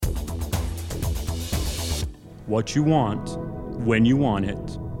what you want, when you want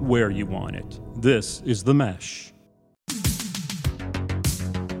it, where you want it. This is The Mesh.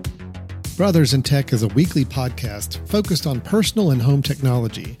 Brothers in Tech is a weekly podcast focused on personal and home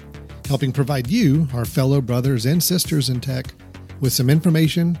technology, helping provide you, our fellow brothers and sisters in tech, with some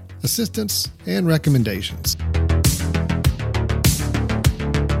information, assistance, and recommendations.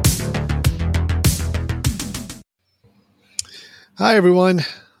 Hi, everyone.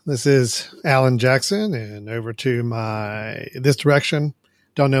 This is Alan Jackson, and over to this direction.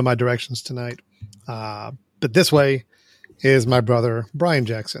 Don't know my directions tonight, but this way is my brother, Brian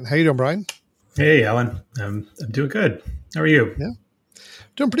Jackson. How you doing, Brian? Hey, Alan. I'm doing good. How are you? Yeah,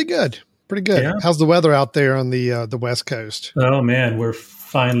 doing pretty good. Pretty good. Yeah. How's the weather out there on the West Coast? Oh man, we're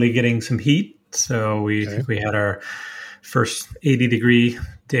finally getting some heat. So we had our first 80-degree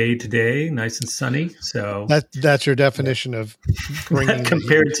day today, nice and sunny. So that's your definition of bringing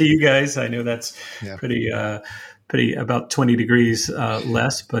compared to you guys. I know that's pretty about 20 degrees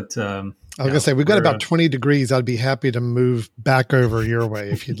less, but I was going to say, we've got about 20 degrees. I'd be happy to move back over your way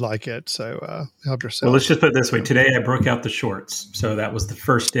if you'd like it. So help yourself. Well, let's just put it this way. Today I broke out the shorts. So that was the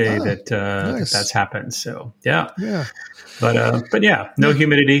first day nice. That's happened. So yeah. But yeah, no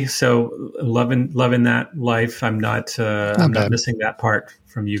humidity. So loving that life. I'm not missing that part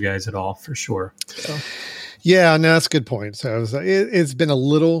from you guys at all, for sure. So. Yeah, no, that's a good point. So it's been a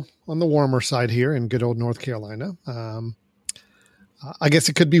little on the warmer side here in good old North Carolina. I guess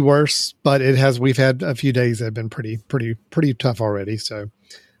it could be worse, but we've had a few days that have been pretty tough already. So,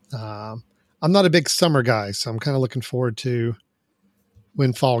 I'm not a big summer guy, so I'm kind of looking forward to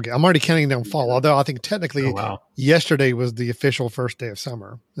when fall I'm already counting down fall, although I think technically yesterday was the official first day of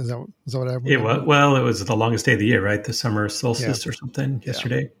summer. Is that what I It was, well, it was the longest day of the year, right? The summer solstice or something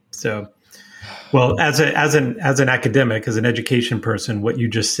yesterday. Yeah. So, well, as an academic, as an education person, what you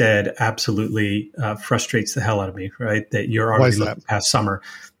just said absolutely frustrates the hell out of me, right? That you're already looking past summer.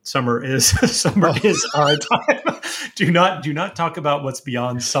 Summer is our time. Do not talk about what's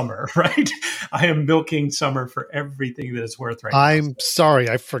beyond summer, right? I am milking summer for everything that it's worth right now. I'm sorry,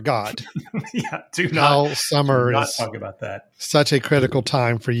 I forgot. Summer is talk about that. Such a critical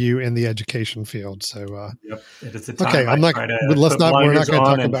time for you in the education field. So, it is a time. Okay, we're not going to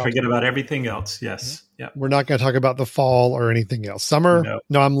talk about forget about everything else. Yes, yeah. We're not going to talk about the fall or anything else. Summer,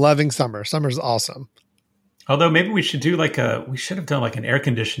 no, I'm loving summer. Summer's awesome. Although maybe we should do we should have done an air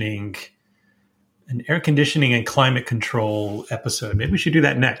conditioning and climate control episode. Maybe we should do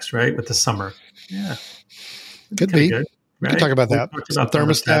that next, right? With the summer. Yeah. Could be. Good, we can talk about that. Some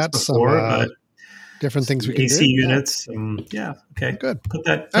thermostats before, different things we can do. AC units. Yeah. Okay. Good. Put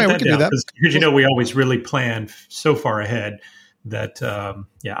that we can down. do that. Because we always really plan so far ahead that, I'm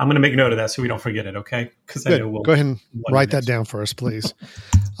going to make note of that so we don't forget it. Okay. Because I know go ahead and write that down for us, please.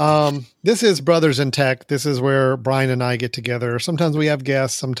 This is Brothers in Tech. This is where Brian and I get together. Sometimes we have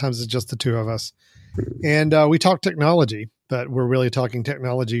guests. Sometimes it's just the two of us. And we talk technology, but we're really talking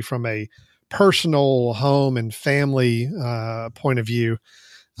technology from a personal home and family point of view.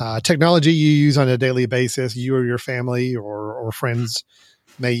 Technology you use on a daily basis, you or your family or friends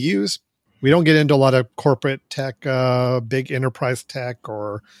may use. We don't get into a lot of corporate tech, big enterprise tech,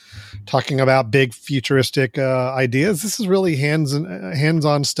 or talking about big futuristic ideas. This is really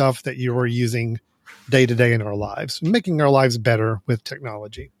hands-on stuff that you are using day to day in our lives, making our lives better with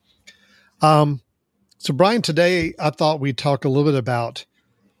technology. So Brian, today I thought we'd talk a little bit about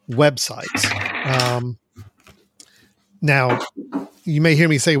websites. Now, you may hear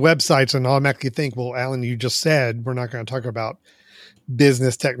me say websites and automatically think, well, Alan, you just said we're not going to talk about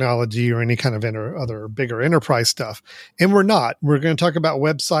business technology or any kind of other bigger enterprise stuff. And we're not. We're going to talk about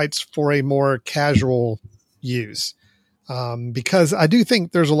websites for a more casual use. Because I do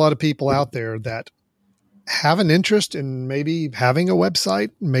think there's a lot of people out there that have an interest in maybe having a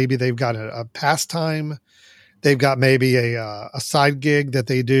website. Maybe they've got a pastime. They've got maybe a side gig that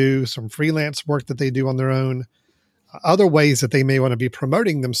they do, some freelance work that they do on their own, other ways that they may want to be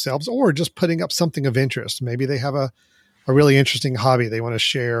promoting themselves or just putting up something of interest. Maybe they have a really interesting hobby they want to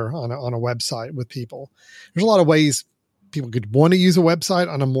share on a website with people. There's a lot of ways people could want to use a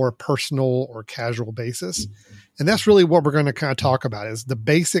website on a more personal or casual basis. And that's really what we're going to kind of talk about is the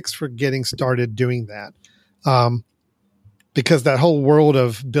basics for getting started doing that. Because that whole world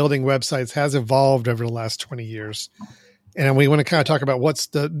of building websites has evolved over the last 20 years. And we want to kind of talk about what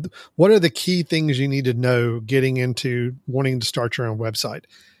are the key things you need to know getting into wanting to start your own website.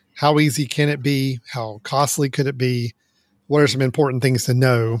 How easy can it be? How costly could it be? What are some important things to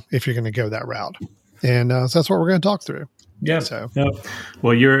know if you're going to go that route? And so that's what we're going to talk through. Yeah. So,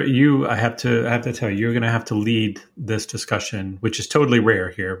 well, I have to tell you, you're going to have to lead this discussion, which is totally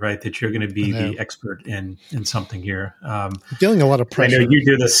rare here, right? That you're going to be the expert in something here. feeling a lot of pressure. I know you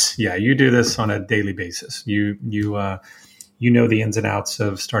do this. Yeah, you do this on a daily basis. You know the ins and outs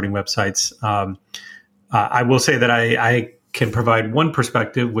of starting websites. I will say that I can provide one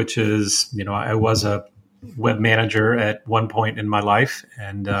perspective, which is, I was a web manager at one point in my life,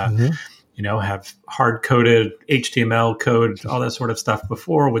 and have hard coded HTML code, all that sort of stuff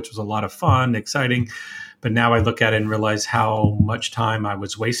before, which was a lot of fun, exciting. But now I look at it and realize how much time I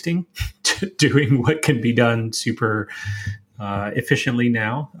was wasting doing what can be done super efficiently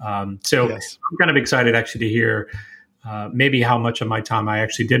now. So Yes. I'm kind of excited actually to hear maybe how much of my time I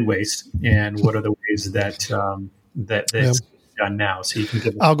actually did waste, and what are the ways that's done now. So you can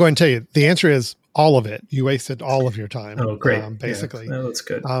give. I'll go ahead and tell you the answer is all of it. You wasted all of your time. Oh, great! Basically, yeah. That's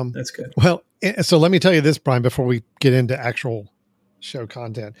good. That's good. Well, so let me tell you this, Brian, before we get into actual show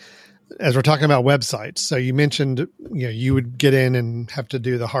content. As we're talking about websites, so you mentioned you would get in and have to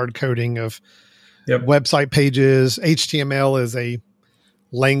do the hard coding of website pages. HTML is a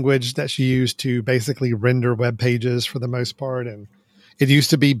language that's used to basically render web pages for the most part, and it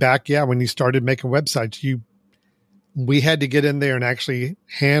used to be back when you started making websites, we had to get in there and actually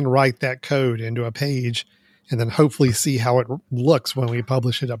hand write that code into a page and then hopefully see how it looks when we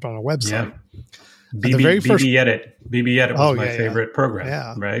publish it up on a website. BB Edit was my favorite program,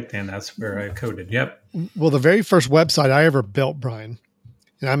 yeah. Right? And that's where I coded. Yep. Well, the very first website I ever built, Brian,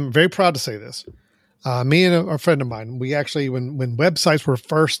 and I'm very proud to say this, me and a friend of mine, we actually, when websites were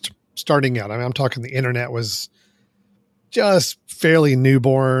first starting out, I'm talking the internet was just fairly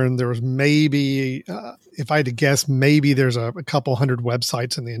newborn. There was maybe, if I had to guess, maybe there's a couple hundred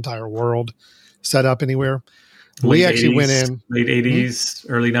websites in the entire world set up anywhere. We actually went in late 80s,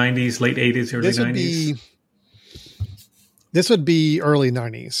 early 90s, late 80s, early 90s. This would be early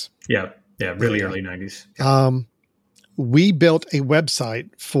 90s. Yeah, really early 90s. We built a website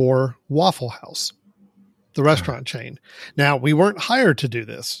for Waffle House, the restaurant chain. Now, we weren't hired to do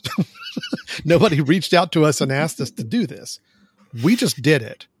this. Nobody reached out to us and asked us to do this. We just did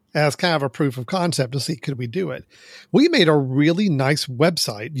it as kind of a proof of concept to see, could we do it? We made a really nice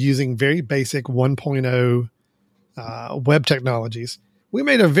website using very basic 1.0 web technologies. We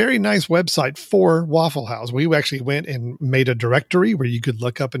made a very nice website for Waffle House. We actually went and made a directory where you could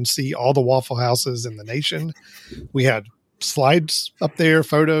look up and see all the Waffle Houses in the nation. We had slides up there,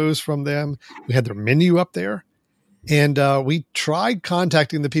 photos from them. We had their menu up there. And we tried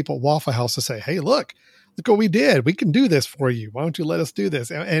contacting the people at Waffle House to say, hey, look what we did. We can do this for you. Why don't you let us do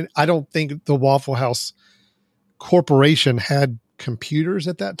this? And I don't think the Waffle House Corporation had computers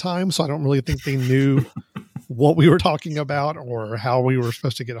at that time, so I don't really think they knew what we were talking about or how we were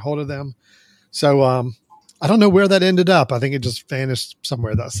supposed to get a hold of them. So I don't know where that ended up. I think it just vanished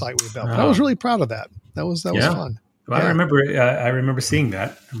somewhere, that site we built. But I was really proud of that. That was fun. Well, I remember seeing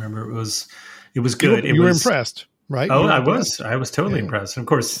that. I remember it was good. You were impressed, right? Oh, I was totally impressed. And of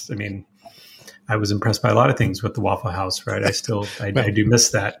course, I mean, I was impressed by a lot of things with the Waffle House, right? I do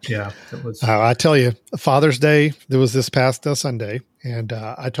miss that. Yeah. It was. I tell you, Father's Day, there was this past Sunday, and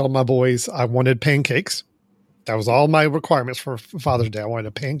I told my boys I wanted pancakes. That was all my requirements for Father's Day. I wanted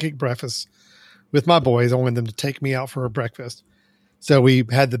a pancake breakfast with my boys. I wanted them to take me out for a breakfast. So we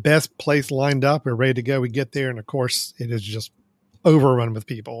had the best place lined up. We're ready to go. We get there, and of course, it is just overrun with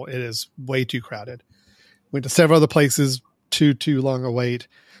people. It is way too crowded. Went to several other places, too long a wait.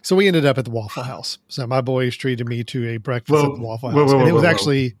 So we ended up at the Waffle House. So my boys treated me to a breakfast at the Waffle House. And it was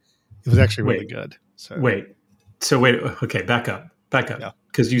actually really good. So wait. Okay, back up. Yeah.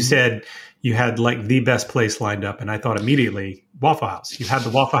 Because you said you had like the best place lined up, and I thought immediately Waffle House. You had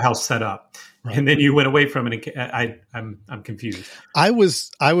the Waffle House set up, right. And then you went away from it. I'm confused. I was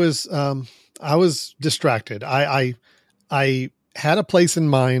distracted. I had a place in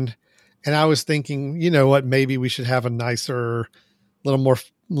mind, and I was thinking, you know what, maybe we should have a nicer, little more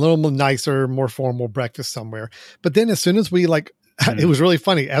nicer, more formal breakfast somewhere. But then as soon as we it was really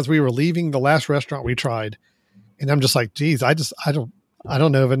funny as we were leaving the last restaurant we tried, and I'm just like, geez, I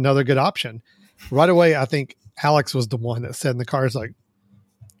don't know of another good option. Right away, I think Alex was the one that said in the car, it's like,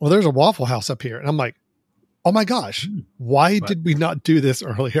 well, there's a Waffle House up here. And I'm like, oh my gosh, why did we not do this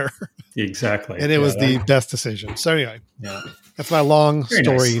earlier? Exactly. And it was the best decision. So anyway, that's my long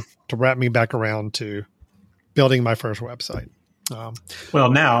story to wrap me back around to building my first website.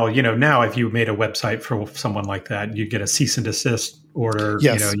 Well, now if you made a website for someone like that, you'd get a cease and desist order.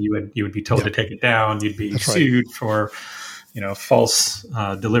 Yes. You would be told to take it down. You'd be sued for, false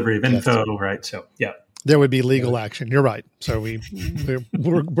delivery of info. Right. So, yeah. there would be legal action. You're right. So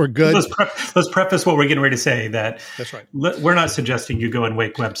we're good. Let's preface what we're getting ready to say. That's right. We're not suggesting you go and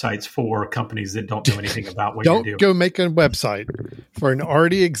make websites for companies that don't know anything about what you're doing. Don't go make a website for an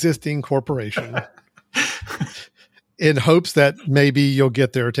already existing corporation in hopes that maybe you'll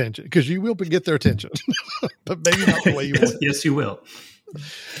get their attention, because you will get their attention, but maybe not the way you want. Yes, you will.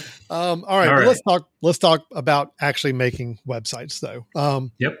 All right. Let's talk about actually making websites, though.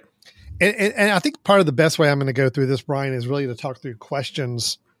 Yep. And I think part of the best way I'm going to go through this, Brian, is really to talk through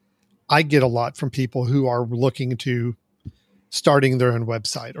questions I get a lot from people who are looking to starting their own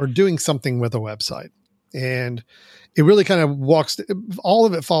website or doing something with a website. And it really kind of all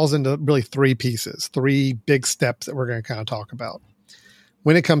of it falls into really three pieces, three big steps that we're going to kind of talk about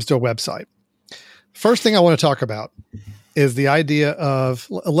when it comes to a website. First thing I want to talk about is the idea of,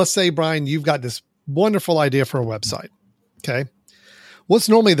 let's say, Brian, you've got this wonderful idea for a website. Okay. What's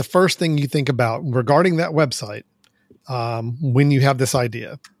normally the first thing you think about regarding that website when you have this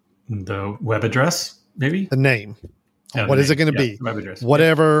idea? The web address, maybe? The name. What is it going to be? Web address.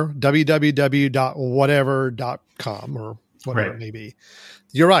 Whatever, www.whatever.com or whatever it may be.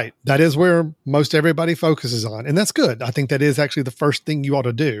 You're right. That is where most everybody focuses on. And that's good. I think that is actually the first thing you ought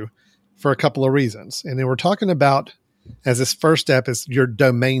to do for a couple of reasons. And then we're talking about, as this first step, is your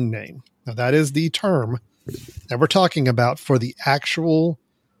domain name. Now, that is the term that we're talking about for the actual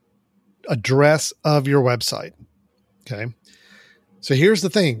address of your website. Okay. So here's the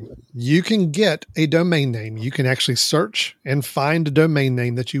thing. You can get a domain name. You can actually search and find a domain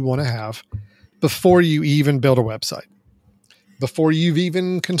name that you want to have before you even build a website, before you've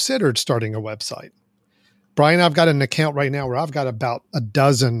even considered starting a website. Brian, I've got an account right now where I've got about a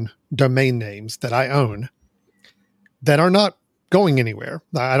dozen domain names that I own that are not going anywhere.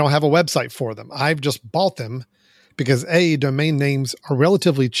 I don't have a website for them. I've just bought them because A, domain names are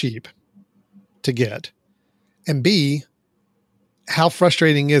relatively cheap to get, and B, how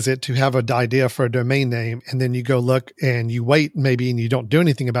frustrating is it to have an idea for a domain name and then you go look and you wait maybe and you don't do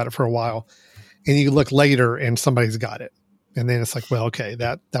anything about it for a while and you look later and somebody's got it. And then it's like, well, okay,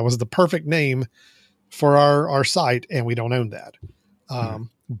 that was the perfect name for our site and we don't own that.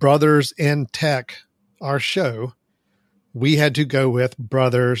 Brothers in Tech, our show, we had to go with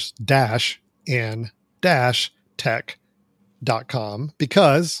brothers-in-tech.com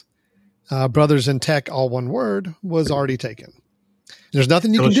because Brothers in Tech, all one word, was already taken. There's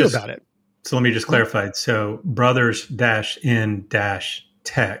nothing you can do about it. So let me just clarify. So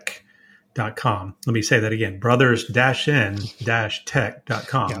brothers-in-tech.com. Let me say that again.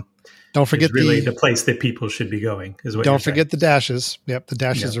 Brothers-in-tech.com. Yeah. Don't forget the place that people should be going is what don't forget the dashes. Yep. The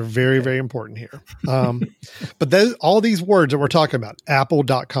dashes are very, very important here. But all these words that we're talking about,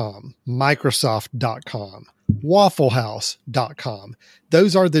 apple.com, microsoft.com, wafflehouse.com,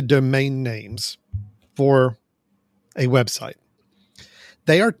 those are the domain names for a website.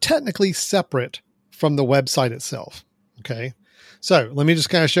 They are technically separate from the website itself. Okay. So let me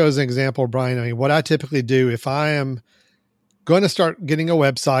just kind of show as an example, Brian. I mean, what I typically do if I am going to start getting a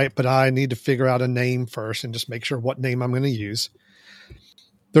website, but I need to figure out a name first and just make sure what name I'm going to use.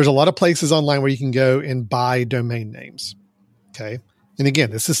 There's a lot of places online where you can go and buy domain names. Okay. And again,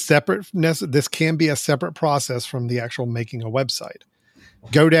 this is separate. This can be a separate process from the actual making a website.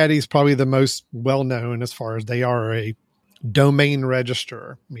 GoDaddy is probably the most well-known as far as they are a domain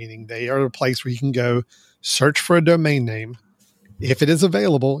registrar, meaning they are a place where you can go search for a domain name. If it is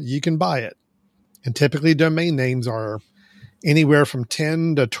available, you can buy it. And typically domain names are anywhere from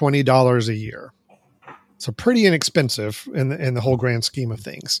 $10 to $20 a year. So pretty inexpensive in the whole grand scheme of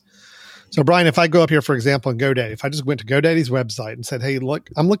things. So Brian, if I go up here, for example, in GoDaddy, if I just went to GoDaddy's website and said, hey, look,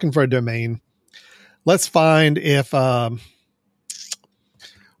 I'm looking for a domain. Let's find if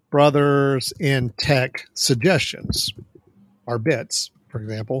Brothers in Tech Suggestions or bits, for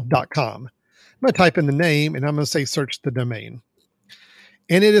example, .com. I'm going to type in the name and I'm going to say search the domain.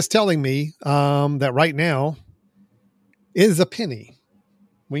 And it is telling me that right now is a penny.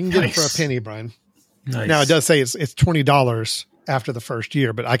 We can get it for a penny, Brian. Nice. Now it does say it's $20 after the first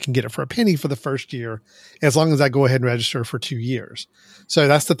year, but I can get it for a penny for the first year as long as I go ahead and register for 2 years. So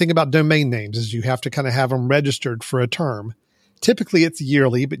that's the thing about domain names is you have to kind of have them registered for a term. Typically it's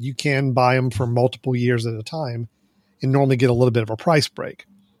yearly, but you can buy them for multiple years at a time and normally get a little bit of a price break.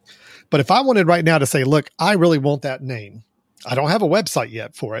 But if I wanted right now to say, look, I really want that name. I don't have a website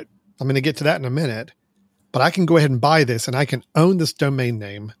yet for it. I'm going to get to that in a minute, but I can go ahead and buy this and I can own this domain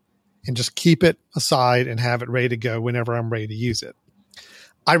name and just keep it aside and have it ready to go whenever I'm ready to use it.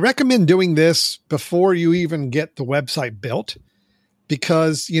 I recommend doing this before you even get the website built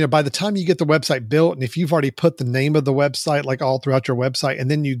because, by the time you get the website built, and if you've already put the name of the website, like all throughout your website, and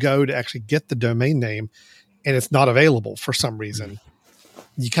then you go to actually get the domain name and it's not available for some reason,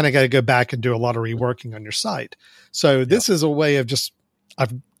 you kind of got to go back and do a lot of reworking on your site. So this is a way of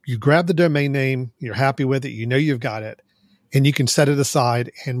you grab the domain name, you're happy with it, you've got it, and you can set it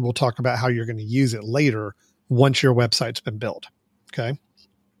aside, and we'll talk about how you're going to use it later once your website's been built. Okay.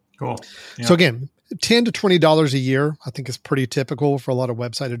 Cool. Yeah. So again, $10 to $20 a year, I think is pretty typical for a lot of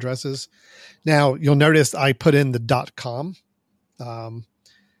website addresses. Now you'll notice I put in the .com.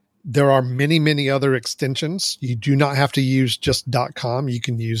 There are many, many other extensions. You do not have to use just .com. You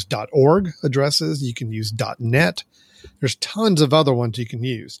can use .org addresses. You can use .net. There's tons of other ones you can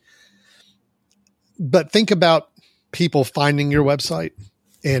use. But think about people finding your website.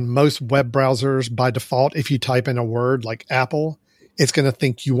 In most web browsers, by default, if you type in a word like Apple, it's going to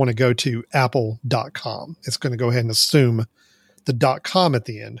think you want to go to apple.com. It's going to go ahead and assume the .com at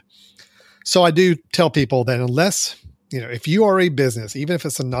the end. So I do tell people that unless, if you are a business, even if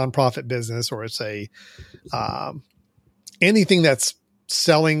it's a nonprofit business or it's anything that's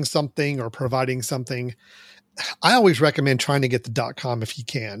selling something or providing something, I always recommend trying to get the .com if you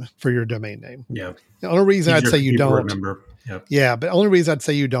can for your domain name. Yeah. The only reason I'd say you don't remember. Yep. Yeah, but the only reason I'd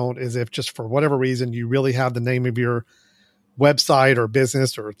say you don't is if just for whatever reason you really have the name of your website or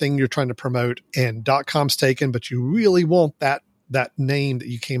business or thing you're trying to promote and .com's taken, but you really want that name that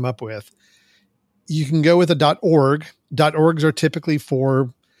you came up with. You can go with a .org. .orgs are typically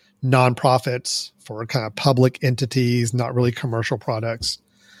for nonprofits, for kind of public entities, not really commercial products.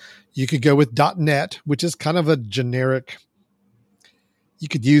 You could go with .net, which is kind of a generic. You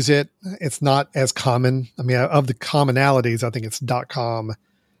could use it. It's not as common. I mean, of the commonalities, I think it's .com.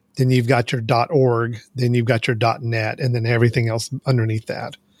 Then you've got your .org. Then you've got your .net, and then everything else underneath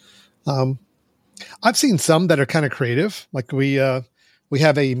that. I've seen some that are kind of creative. Like we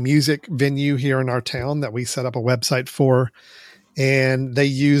have a music venue here in our town that we set up a website for, and they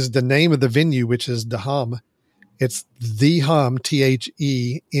use the name of the venue, which is The Hum. It's The Hum,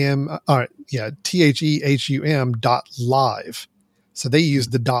 THEHUM.live. So they use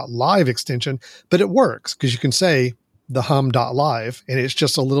the .live extension, but it works because you can say the hum.live and it's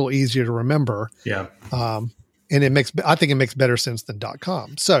just a little easier to remember. Yeah. And I think it makes better sense than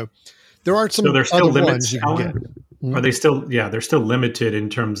 .com. So there are some other limits, ones you can get. Mm-hmm. Are they still, they're still limited in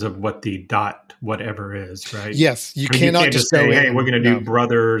terms of what the whatever is, right? Yes. You cannot just say, hey, we're going to do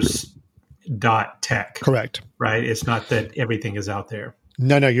brothers.tech. Correct. Right. It's not that everything is out there.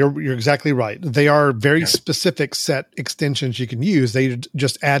 No, you're exactly right. They are very specific set extensions you can use. They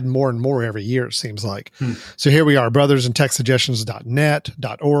just add more and more every year, it seems like. So here we are, brothersandtechsuggestions.net,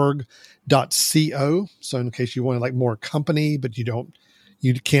 .org, .co. So in case you want like more company, but you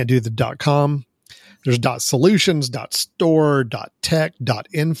can't do the .com. There's .solutions, .store, .tech,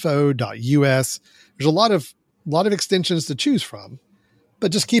 .info, .us. There's a lot of extensions to choose from.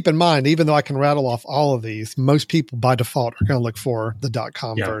 But just keep in mind, even though I can rattle off all of these, most people by default are going to look for the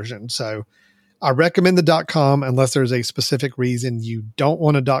 .com version. So I recommend the .com unless there's a specific reason you don't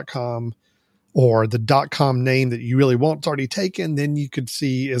want a .com or the .com name that you really want is already taken. Then you could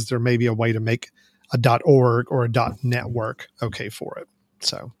see, is there maybe a way to make a .org or a .net work okay for it?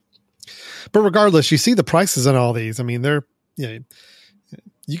 So, but regardless, you see the prices on all these. I mean, they're,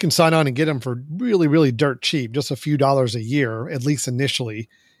 you can sign on and get them for really, really dirt cheap, just a few dollars a year, at least initially.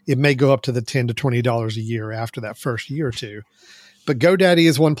 It may go up to the $10 to $20 a year after that first year or two. But GoDaddy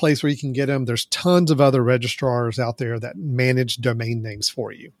is one place where you can get them. There's tons of other registrars out there that manage domain names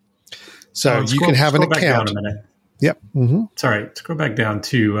for you. So you can have an account. Down a minute. Yep. Mm-hmm. Sorry, scroll back down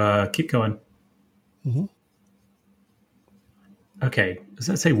to keep going. Mm-hmm. Okay. Does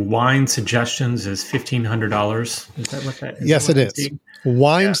that say wine suggestions is $1,500? Is that what that is? Yes, it is.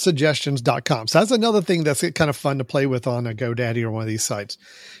 Winesuggestions.com. So that's another thing that's kind of fun to play with on a GoDaddy or one of these sites.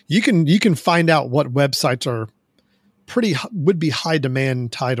 You can find out what websites are would be high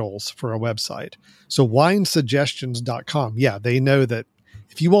demand titles for a website. So winesuggestions.com. Yeah, they know that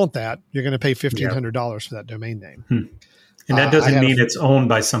if you want that, you're going to pay $1,500 for that domain name. And that doesn't mean it's owned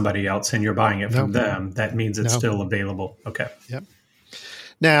by somebody else and you're buying it from No. them. That means it's still available. Okay. Yep.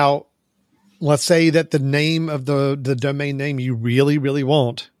 Now, let's say that the name of the domain name you really, really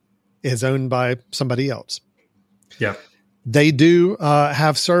want is owned by somebody else. Yeah. They do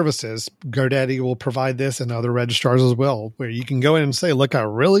have services. GoDaddy will provide this and other registrars as well, where you can go in and say, look, I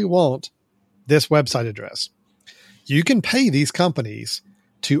really want this website address. You can pay these companies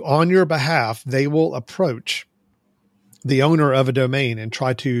to, on your behalf, they will approach the owner of a domain and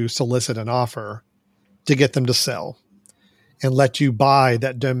try to solicit an offer to get them to sell and let you buy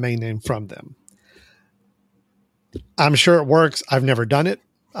that domain name from them. I'm sure it works. I've never done it.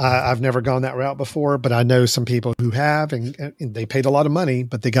 I've never gone that route before, but I know some people who have, and they paid a lot of money,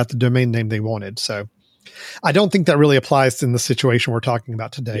 but they got the domain name they wanted. So I don't think that really applies in the situation we're talking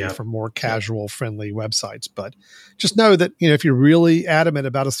about today for more casual, friendly websites. But just know that, if you're really adamant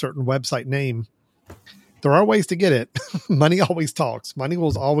about a certain website name, there are ways to get it. Money always talks. Money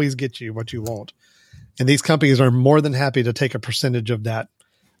will always get you what you want. And these companies are more than happy to take a percentage of that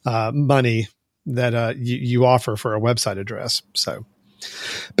money that you offer for a website address. So,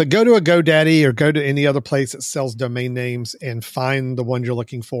 but go to a GoDaddy or go to any other place that sells domain names and find the one you're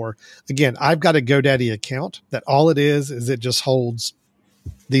looking for. Again, I've got a GoDaddy account that all it is it just holds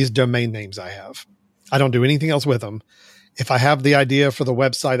these domain names I have. I don't do anything else with them. If I have the idea for the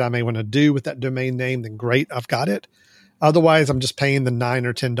website I may want to do with that domain name, then great, I've got it. Otherwise, I'm just paying the $9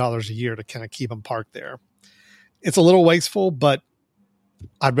 or $10 a year to kind of keep them parked there. It's a little wasteful, but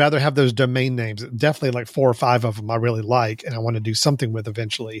I'd rather have those domain names. Definitely like 4 or 5 of them I really like and I want to do something with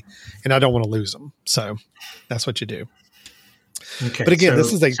eventually, and I don't want to lose them. So that's what you do. Okay. But again,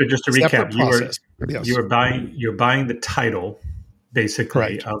 this is a so just to recap, process. you're buying the title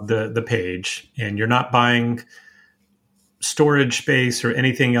basically of the page, and you're not buying storage space or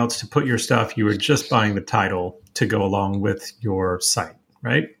anything else to put your stuff. You were just buying the title to go along with your site,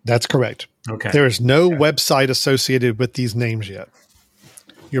 right? That's correct. Okay. There is no website associated with these names yet.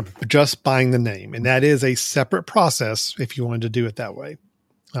 You're just buying the name, and that is a separate process if you wanted to do it that way.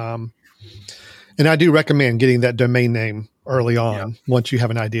 And I do recommend getting that domain name early on once you have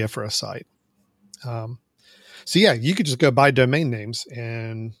an idea for a site. So you could just go buy domain names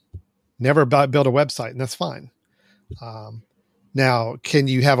and never build a website, and that's fine. Now, can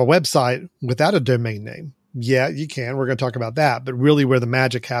you have a website without a domain name? Yeah, you can. We're going to talk about that. But really where the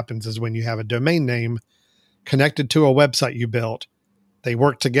magic happens is when you have a domain name connected to a website you built. They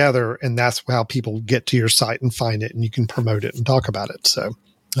work together, and that's how people get to your site and find it, and you can promote it and talk about it. So,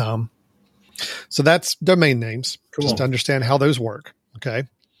 so that's domain names. Cool. Just to understand how those work. Okay.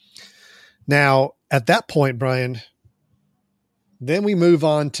 Now, at that point, Brian, then we move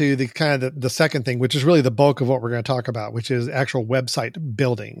on to the kind of the second thing, which is really the bulk of what we're going to talk about, which is actual website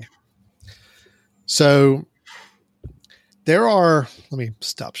building. So let me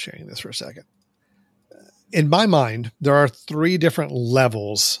stop sharing this for a second. In my mind, there are 3 different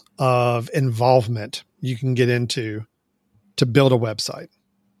levels of involvement you can get into to build a website.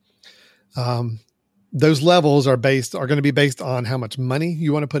 Those levels are going to be based on how much money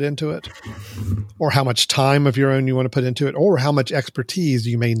you want to put into it, or how much time of your own you want to put into it, or how much expertise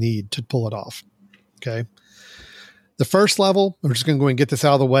you may need to pull it off. Okay. The first level, we're just going to go and get this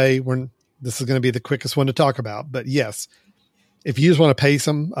out of the way. This is going to be the quickest one to talk about, but yes, if you just want to pay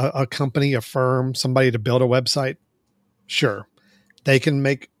a company, a firm, somebody to build a website, sure. You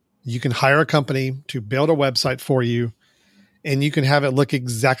can hire a company to build a website for you, and you can have it look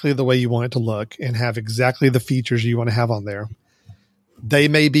exactly the way you want it to look and have exactly the features you want to have on there. They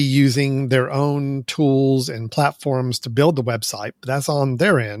may be using their own tools and platforms to build the website, but that's on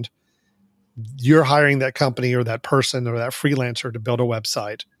their end. You're hiring that company or that person or that freelancer to build a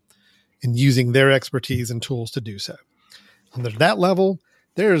website and using their expertise and tools to do so. Under that level,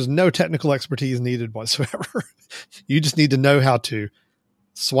 there is no technical expertise needed whatsoever. You just need to know how to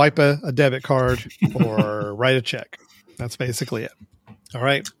swipe a debit card or write a check. That's basically it. All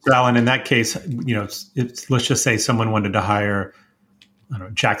right. So Alan, in that case, let's just say someone wanted to hire, I don't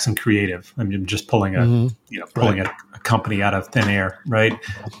know, Jackson Creative. I mean, just pulling a company out of thin air, right?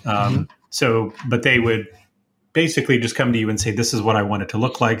 But they would basically just come to you and say, this is what I want it to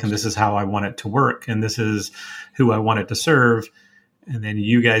look like, and this is how I want it to work, and this is who I want it to serve. And then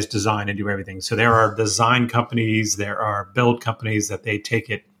you guys design and do everything. So there are design companies, there are build companies that they take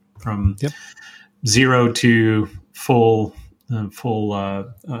it from zero to full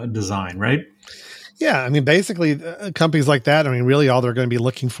design, right? Yeah. I mean, basically companies like that, I mean, really all they're going to be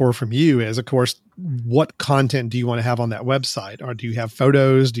looking for from you is, of course, what content do you want to have on that website? Or do you have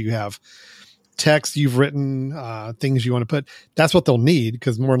photos? Do you have text you've written, things you want to put? That's what they'll need,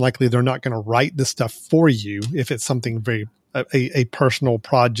 because more than likely they're not going to write this stuff for you if it's something very a personal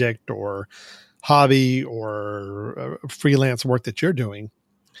project or hobby or freelance work that you're doing.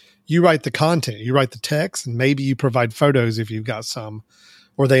 You write the content, you write the text, and maybe you provide photos if you've got some,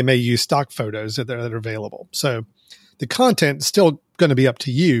 or they may use stock photos that are available. So the content is still going to be up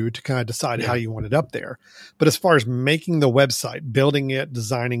to you to kind of decide how you want it up there. But as far as making the website, building it,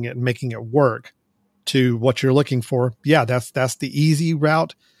 designing it, and making it work to what you're looking for, that's the easy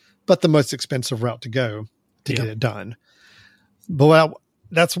route, but the most expensive route to go to get it done. But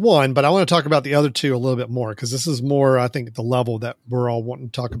that's one, but I want to talk about the other two a little bit more, because this is more, I think, the level that we're all wanting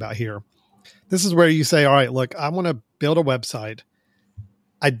to talk about here. This is where you say, all right, look, I want to build a website.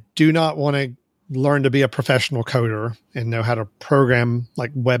 I do not want to learn to be a professional coder and know how to program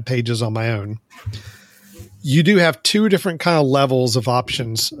like web pages on my own. You do have two different kind of levels of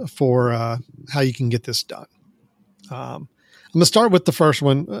options for how you can get this done. I'm going to start with the first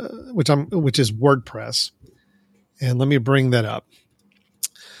one, which is WordPress, and let me bring that up.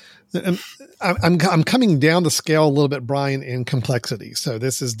 I'm coming down the scale a little bit, Brian, in complexity. So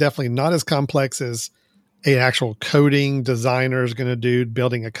this is definitely not as complex as an actual coding designer is going to do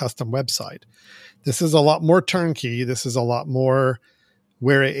building a custom website. This is a lot more turnkey. This is a lot more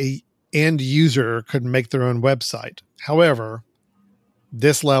where a end user could make their own website. However,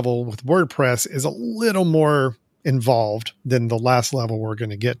 this level with WordPress is a little more involved than the last level we're going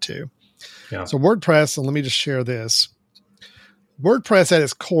to get to. Yeah. So WordPress, and let me just share this. WordPress at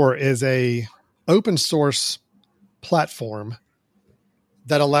its core is a open source platform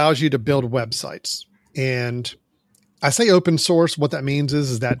that allows you to build websites. And I say open source. What that means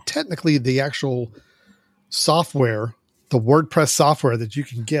is that technically the actual software, the WordPress software that you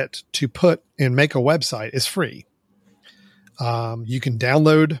can get to put and make a website is free. You can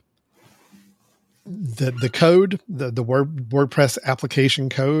download the code, the WordPress application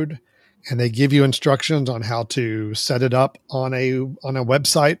code, and they give you instructions on how to set it up on a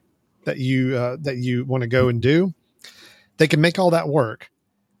website that you want to go and do. They can make all that work.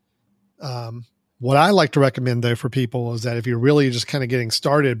 What I like to recommend though for people is that if you're really just kind of getting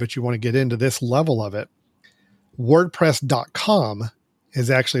started, but you want to get into this level of it, WordPress.com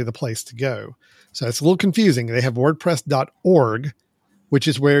is actually the place to go. So it's a little confusing. They have WordPress.org, which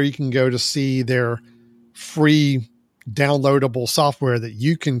is where you can go to see their free downloadable software that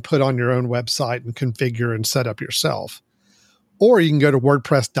you can put on your own website and configure and set up yourself. Or you can go to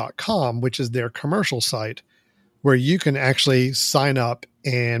WordPress.com, which is their commercial site, where you can actually sign up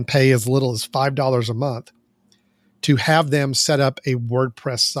and pay as little as $5 a month to have them set up a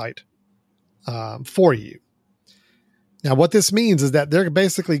WordPress site for you. Now, what this means is that they're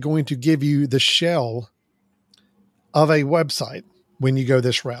basically going to give you the shell of a website when you go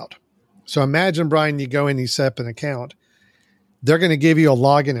this route. So imagine, Brian, you go in, you set up an account. They're going to give you a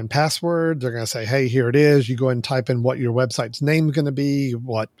login and password. They're going to say, hey, here it is. You go ahead and type in what your website's name is going to be,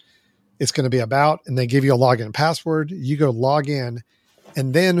 what it's going to be about, and they give you a login and password. You go log in.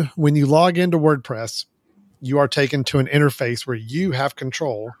 And then when you log into WordPress, you are taken to an interface where you have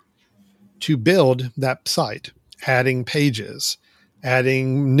control to build that site, adding pages,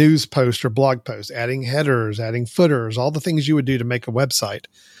 adding news posts or blog posts, adding headers, adding footers, all the things you would do to make a website,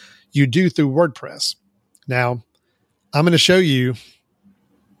 you do through WordPress. Now, I'm going to show you,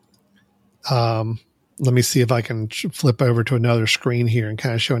 let me see if I can flip over to another screen here and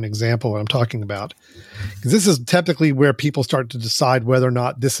kind of show an example of what I'm talking about. Because this is typically where people start to decide whether or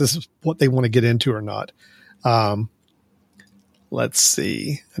not this is what they want to get into or not. Let's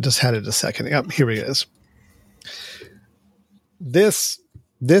see. I just had it a second. Oh, here it is. This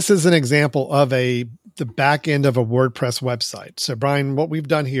is an example of the back end of a WordPress website. So Brian, what we've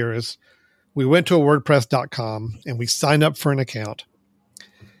done here is we went to a WordPress.com and we signed up for an account,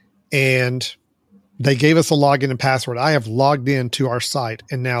 and they gave us a login and password. I have logged into our site,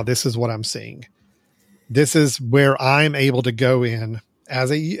 and now this is what I'm seeing. This is where I'm able to go in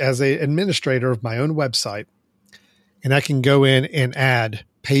as a administrator of my own website, and I can go in and add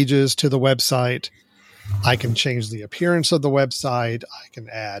pages to the website. I can change the appearance of the website. I can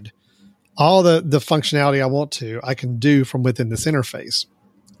add all the functionality I want to. I can do from within this interface.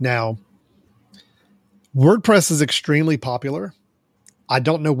 Now, WordPress is extremely popular. I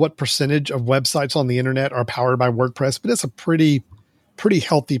don't know what percentage of websites on the internet are powered by WordPress, but it's a pretty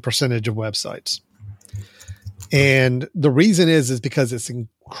healthy percentage of websites. And the reason is because it's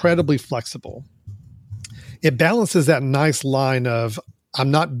incredibly flexible. It balances that nice line of,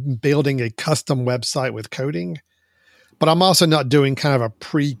 I'm not building a custom website with coding, but I'm also not doing kind of a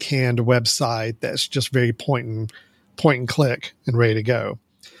pre-canned website that's just very point and click and ready to go.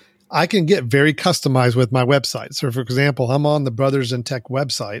 I can get very customized with my website. So for example, I'm on the Brothers in Tech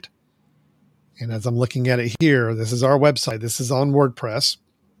website. And as I'm looking at it here, this is our website. This is on WordPress.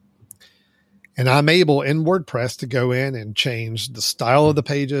 And I'm able in WordPress to go in and change the style of the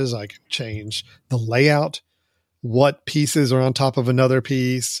pages. I can change the layout, what pieces are on top of another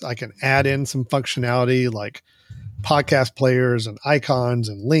piece. I can add in some functionality like podcast players and icons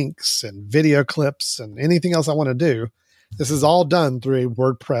and links and video clips and anything else I want to do. This is all done through a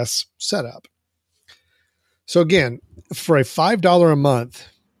WordPress setup. So again, for a $5 a month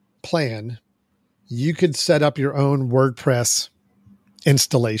plan, you could set up your own WordPress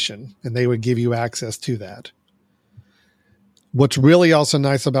installation, and they would give you access to that. What's really also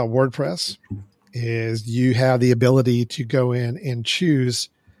nice about WordPress is you have the ability to go in and choose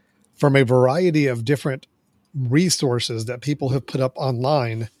from a variety of different resources that people have put up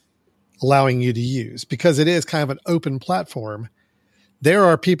online, allowing you to use. Because it is kind of an open platform, there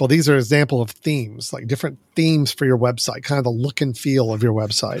are people, these are examples of themes, like different themes for your website, kind of the look and feel of your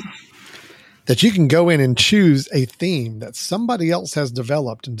website, that you can go in and choose a theme that somebody else has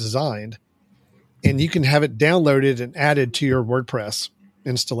developed and designed, and you can have it downloaded and added to your WordPress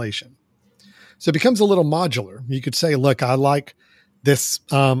installation. So it becomes a little modular. You could say, look, I like this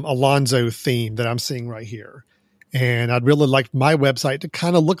Alonzo theme that I'm seeing right here, and I'd really like my website to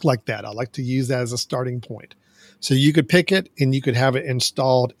kind of look like that. I like to use that as a starting point. So you could pick it and you could have it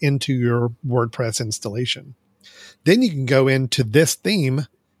installed into your WordPress installation. Then you can go into this theme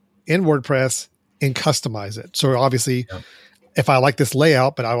in WordPress and customize it. So obviously, if I like this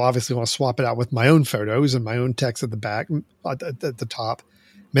layout, but I obviously want to swap it out with my own photos and my own text at the back, at the top,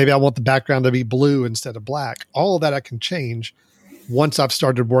 maybe I want the background to be blue instead of black. All of that I can change once I've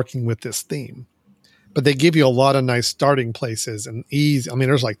started working with this theme. But they give you a lot of nice starting places and ease. I mean,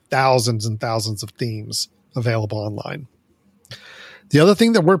 there's like thousands and thousands of themes available online. The other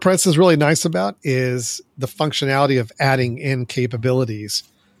thing that WordPress is really nice about is the functionality of adding in capabilities.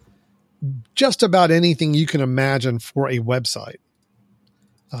 Just about anything you can imagine for a website.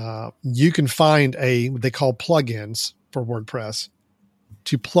 You can find what they call plugins for WordPress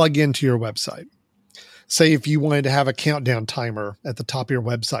to plug into your website. Say if you wanted to have a countdown timer at the top of your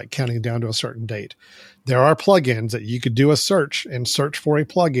website, counting down to a certain date, there are plugins that you could do a search and search for a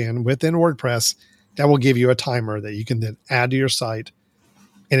plugin within WordPress that will give you a timer that you can then add to your site,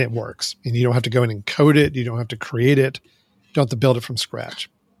 and it works. And you don't have to go in and code it. You don't have to create it. You don't have to build it from scratch.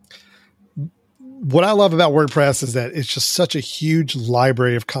 What I love about WordPress is that it's just such a huge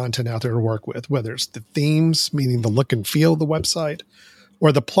library of content out there to work with, whether it's the themes, meaning the look and feel of the website,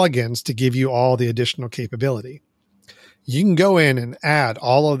 or the plugins to give you all the additional capability. You can go in and add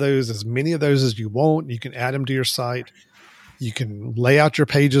all of those, as many of those as you want. You can add them to your site. You can lay out your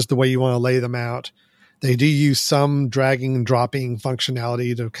pages the way you want to lay them out. They do use some dragging and dropping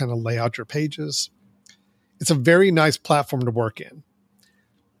functionality to kind of lay out your pages. It's a very nice platform to work in.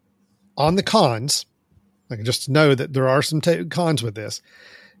 On the cons, like just know that there are some cons with this.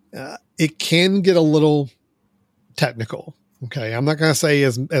 It can get a little technical. Okay. I'm not going to say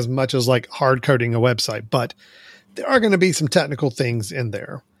as much as like hard coding a website, but there are going to be some technical things in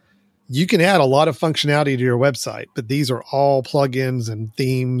there. You can add a lot of functionality to your website, but these are all plugins and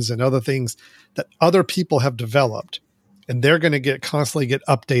themes and other things that other people have developed, and they're going to constantly get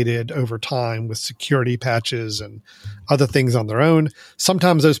updated over time with security patches and other things on their own.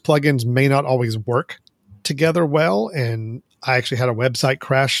 Sometimes those plugins may not always work together well. And I actually had a website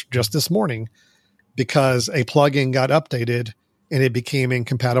crash just this morning because a plugin got updated and it became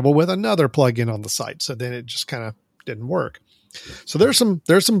incompatible with another plugin on the site. So then it just kind of didn't work. So there's some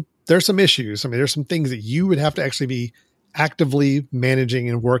issues. I mean, there's some things that you would have to actually be actively managing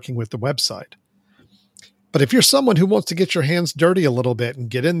and working with the website. But if you're someone who wants to get your hands dirty a little bit and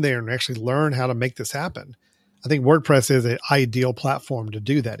get in there and actually learn how to make this happen, I think WordPress is an ideal platform to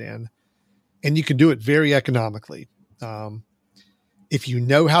do that in. And you can do it very economically. If you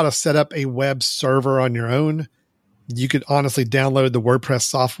know how to set up a web server on your own, you could honestly download the WordPress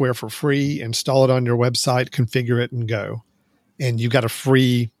software for free, install it on your website, configure it, and go. And you've got a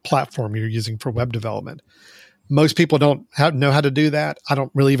free platform you're using for web development. Most people don't know how to do that. I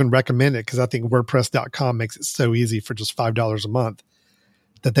don't really even recommend it because I think WordPress.com makes it so easy for just $5 a month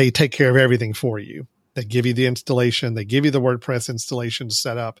that they take care of everything for you. They give you the installation. They give you the WordPress installation to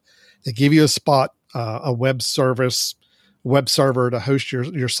set up. They give you a spot, a web server to host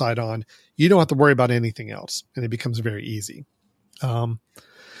your site on. You don't have to worry about anything else, and it becomes very easy. So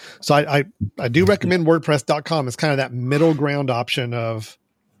I do recommend WordPress.com. It's kind of that middle ground option of,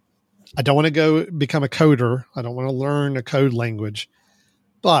 I don't want to go become a coder. I don't want to learn a code language,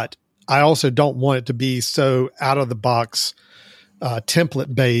 but I also don't want it to be so out of the box,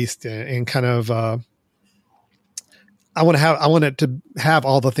 template based and kind of, I want it to have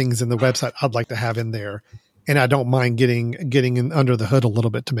all the things in the website I'd like to have in there. And I don't mind getting in under the hood a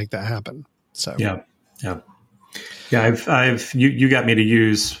little bit to make that happen. So, yeah. You got me to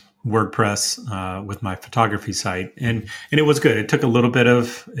use WordPress with my photography site, and it was good. It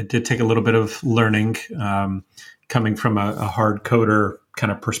did take a little bit of learning, coming from a hard coder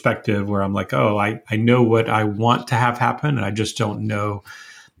kind of perspective, where I'm like, oh, I know what I want to have happen, and I just don't know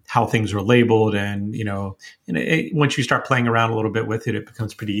how things are labeled. And once you start playing around a little bit with it, it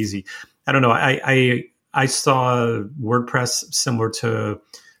becomes pretty easy. I don't know. I saw WordPress similar to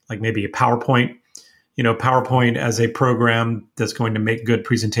like maybe a PowerPoint. PowerPoint as a program that's going to make good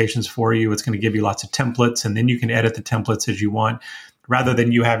presentations for you. It's going to give you lots of templates, and then you can edit the templates as you want, rather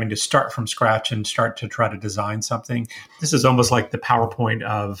than you having to start from scratch and start to try to design something. This is almost like the PowerPoint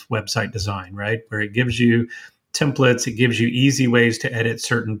of website design, right? Where it gives you templates, it gives you easy ways to edit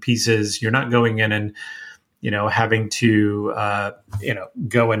certain pieces. You're not going in and having to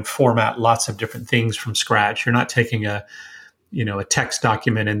go and format lots of different things from scratch. You're not taking a text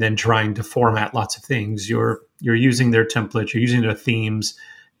document and then trying to format lots of things. You're using their templates, you're using their themes,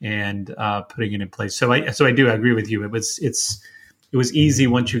 and putting it in place. So I do agree with you. It was easy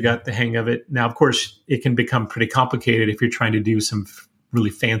once you got the hang of it. Now, of course, it can become pretty complicated if you're trying to do some really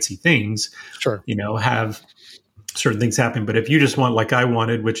fancy things. Sure, have certain things happen. But if you just want, like I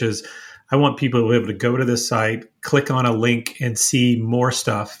wanted, which is, I want people to be able to go to this site, click on a link and see more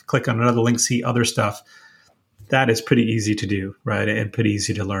stuff, click on another link, see other stuff. That is pretty easy to do, right? And pretty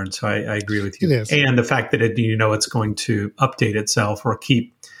easy to learn. So I agree with you. It is. And the fact that it's going to update itself or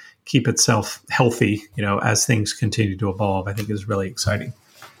keep itself healthy, as things continue to evolve, I think is really exciting.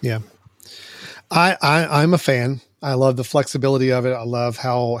 Yeah. I'm a fan. I love the flexibility of it. I love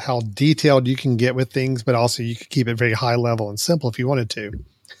how detailed you can get with things, but also you can keep it very high level and simple if you wanted to.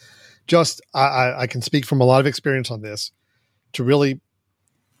 I can speak from a lot of experience on this. To really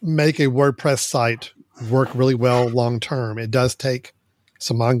make a WordPress site work really well long term, it does take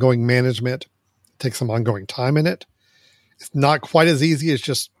some ongoing management, take some ongoing time in it. It's not quite as easy as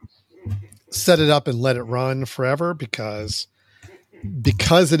just set it up and let it run forever, because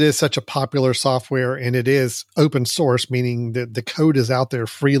it is such a popular software and it is open source, meaning that the code is out there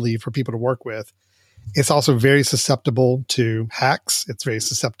freely for people to work with. It's also very susceptible to hacks. It's very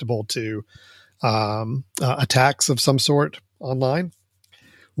susceptible to attacks of some sort online.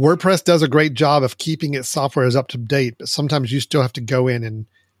 WordPress does a great job of keeping its software as up to date, but sometimes you still have to go in and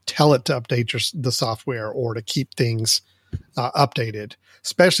tell it to update the software or to keep things updated,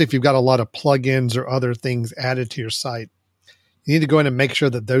 especially if you've got a lot of plugins or other things added to your site. You need to go in and make sure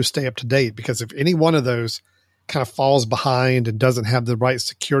that those stay up to date, because if any one of those kind of falls behind and doesn't have the right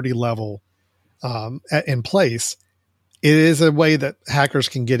security level in place, it is a way that hackers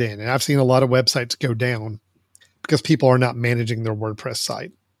can get in. And I've seen a lot of websites go down because people are not managing their WordPress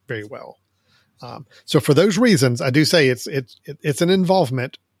site very well. So for those reasons, I do say it's an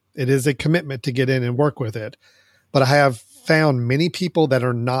involvement. It is a commitment to get in and work with it. But I have found many people that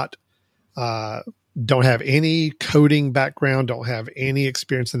are not, don't have any coding background, don't have any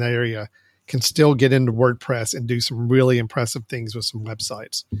experience in that area, can still get into WordPress and do some really impressive things with some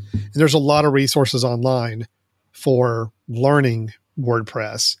websites. And there's a lot of resources online for learning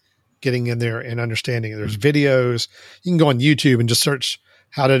WordPress, getting in there and understanding it. There's videos. You can go on YouTube and just search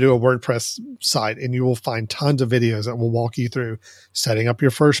how to do a WordPress site, and you will find tons of videos that will walk you through setting up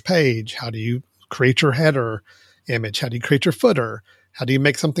your first page. How do you create your header image? How do you create your footer? How do you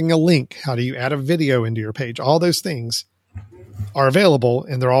make something a link? How do you add a video into your page? All those things are available,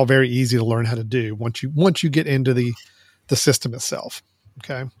 and they're all very easy to learn how to do once you get into the system itself.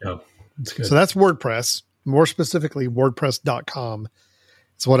 Okay. Yeah, that's good. So that's WordPress. More specifically, WordPress.com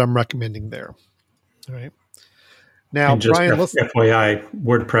is what I'm recommending there. All right. Now, and just Brian, FYI,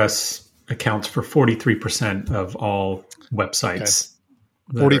 WordPress accounts for 43% of all websites.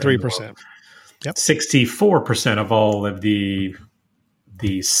 Okay. 43%. Yep. 64% of all of the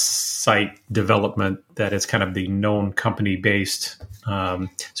site development that is kind of the known company based.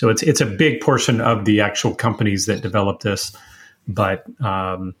 So it's a big portion of the actual companies that develop this, but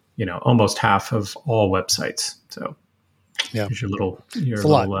almost half of all websites. So yeah, here's your little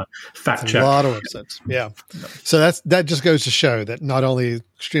fact it's check. A lot of websites. Yeah. So that just goes to show that not only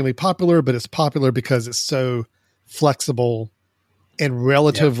extremely popular, but it's popular because it's so flexible and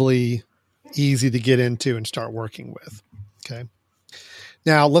relatively easy to get into and start working with. Okay.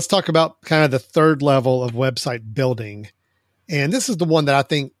 Now let's talk about kind of the third level of website building. And this is the one that I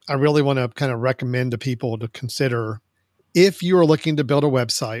think I really want to kind of recommend to people to consider if you are looking to build a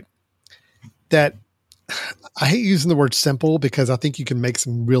website that, I hate using the word simple because I think you can make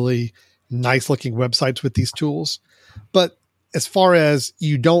some really nice looking websites with these tools. But as far as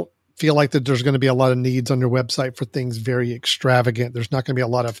you don't feel like that there's going to be a lot of needs on your website for things very extravagant, there's not going to be a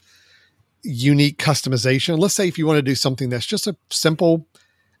lot of unique customization. Let's say if you want to do something that's just a simple,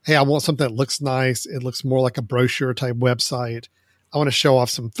 hey, I want something that looks nice. It looks more like a brochure type website. I want to show off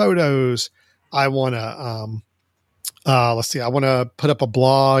some photos. I want to, I want to put up a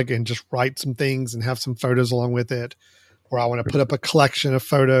blog and just write some things and have some photos along with it. Or I want to put up a collection of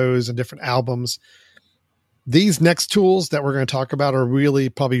photos and different albums. These next tools that we're going to talk about are really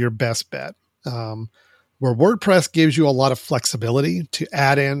probably your best bet. Where WordPress gives you a lot of flexibility to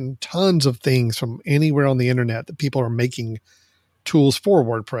add in tons of things from anywhere on the internet that people are making tools for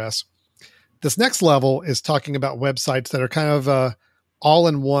WordPress. This next level is talking about websites that are kind of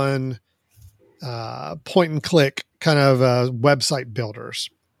all-in-one point and click kind of website builders.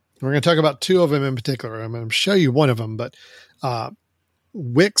 We're going to talk about two of them in particular. I'm going to show you one of them, but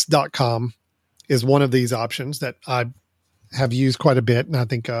Wix.com is one of these options that I have used quite a bit, and I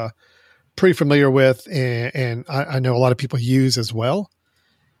think pretty familiar with, and I know a lot of people use as well.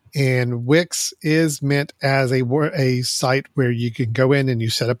 And Wix is meant as a site where you can go in and you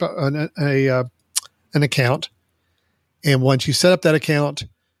set up an account. And once you set up that account,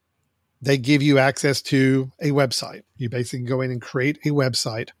 they give you access to a website. You basically go in and create a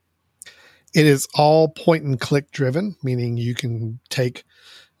website. It is all point and click driven, meaning you can take,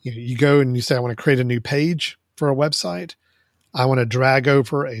 you go and you say, I want to create a new page for a website. I want to drag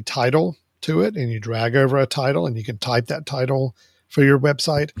over a title to it, and you drag over a title and you can type that title for your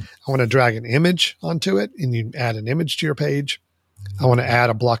website. I want to drag an image onto it, and you add an image to your page. I want to add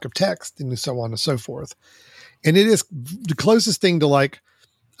a block of text, and so on and so forth. And it is the closest thing to, like,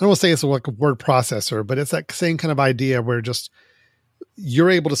 I don't want to say it's like a word processor, but it's that same kind of idea where just you're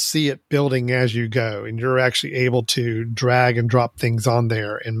able to see it building as you go, and you're actually able to drag and drop things on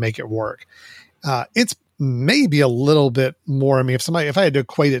there and make it work. It's maybe a little bit more. I mean, if I had to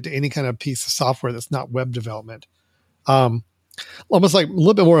equate it to any kind of piece of software that's not web development, almost like a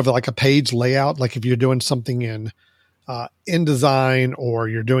little bit more of like a page layout. Like if you're doing something in InDesign, or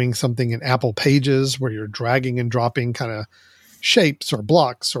you're doing something in Apple Pages where you're dragging and dropping kind of shapes or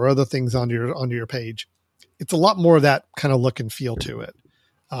blocks or other things onto your page. It's a lot more of that kind of look and feel to it.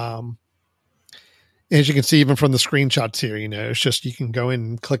 As you can see, even from the screenshots here, it's just, you can go in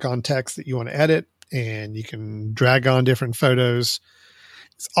and click on text that you want to edit, and you can drag on different photos.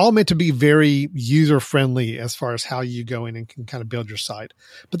 It's all meant to be very user-friendly as far as how you go in and can kind of build your site.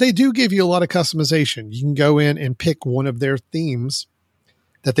 But they do give you a lot of customization. You can go in and pick one of their themes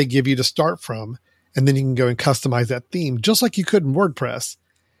that they give you to start from, and then you can go and customize that theme just like you could in WordPress.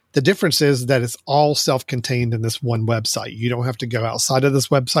 The difference is that it's all self-contained in this one website. You don't have to go outside of this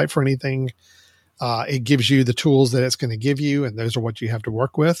website for anything. It gives you the tools that it's going to give you, and those are what you have to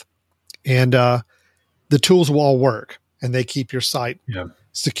work with. And the tools will all work, and they keep your site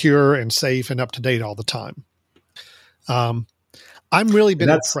secure and safe and up to date all the time. I'm really been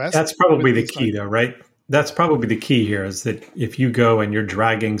impressed. That's probably the key, though, right? That's probably the key here, is that if you go and you're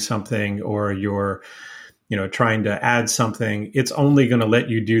dragging something, or you're trying to add something, it's only going to let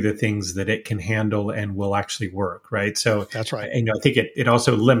you do the things that it can handle and will actually work, right? So that's right. I think it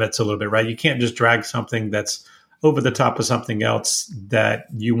also limits a little bit, right? You can't just drag something that's over the top of something else that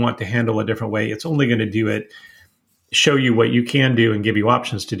you want to handle a different way. It's only going to do it, show you what you can do, and give you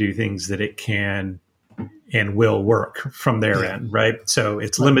options to do things that it can and will work from their end, right? So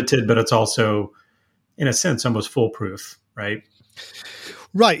it's limited, but it's also, in a sense, almost foolproof, right?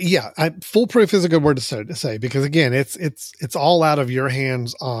 Right. Yeah. Foolproof is a good word to say, because again, it's all out of your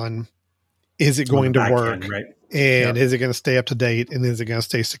hands on, is it going to work? End, right? And is it going to stay up to date? And is it going to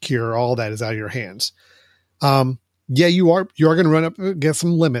stay secure? All that is out of your hands. You are going to run up against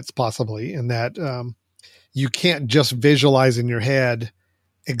some limits possibly, in that you can't just visualize in your head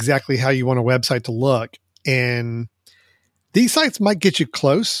exactly how you want a website to look. And these sites might get you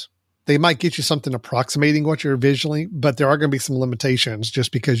close. They might get you something approximating what you're visually, but there are going to be some limitations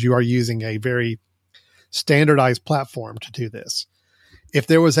just because you are using a very standardized platform to do this. If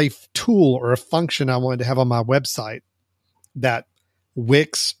there was a tool or a function I wanted to have on my website that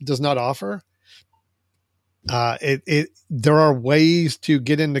Wix does not offer, there are ways to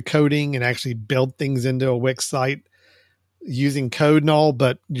get into coding and actually build things into a Wix site using code and all,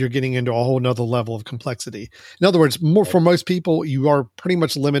 but you're getting into a whole nother level of complexity. In other words, for most people, you are pretty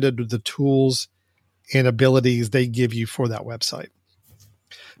much limited with the tools and abilities they give you for that website.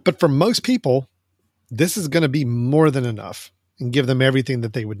 But for most people, this is going to be more than enough and give them everything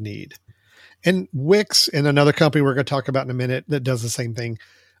that they would need. And Wix and another company we're going to talk about in a minute that does the same thing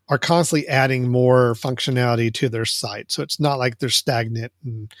are constantly adding more functionality to their site. So it's not like they're stagnant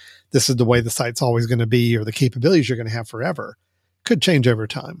and this is the way the site's always going to be, or the capabilities you're going to have forever. Could change over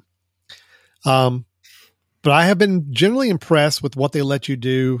time. But I have been generally impressed with what they let you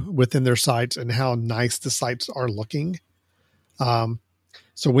do within their sites and how nice the sites are looking.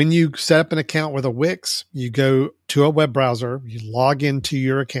 So when you set up an account with a Wix, you go to a web browser, you log into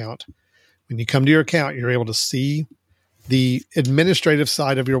your account. When you come to your account, you're able to see the administrative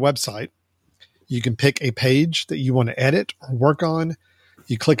side of your website. You can pick a page that you want to edit or work on.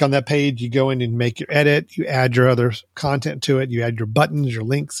 You click on that page, you go in and make your edit, you add your other content to it, you add your buttons, your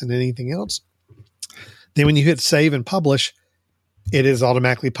links, and anything else. Then when you hit save and publish, it is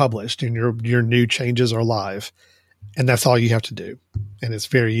automatically published and your new changes are live. And that's all you have to do. And it's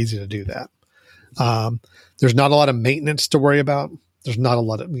very easy to do that. There's not a lot of maintenance to worry about. There's not a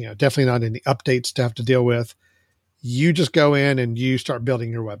lot of, definitely not any updates to have to deal with. You just go in and you start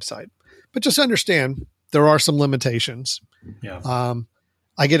building your website. But just understand there are some limitations. Yeah.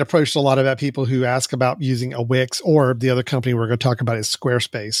 I get approached a lot about people who ask about using a Wix, or the other company we're going to talk about is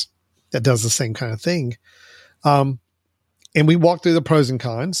Squarespace that does the same kind of thing. And we walk through the pros and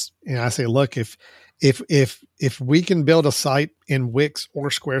cons. And I say, look, if we can build a site in Wix or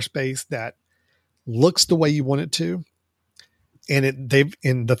Squarespace that looks the way you want it to, and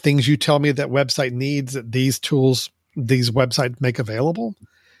the things you tell me that website needs, that these tools, these websites make available,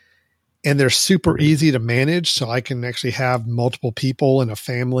 and they're super easy to manage. So I can actually have multiple people in a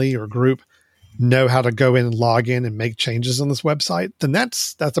family or group know how to go in and log in and make changes on this website. Then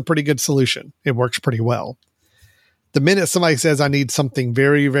that's a pretty good solution. It works pretty well. The minute somebody says I need something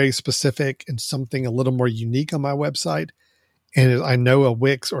very, very specific and something a little more unique on my website, and I know a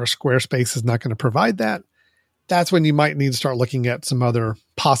Wix or a Squarespace is not going to provide that, that's when you might need to start looking at some other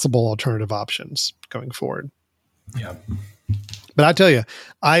possible alternative options going forward. Yeah. But I tell you,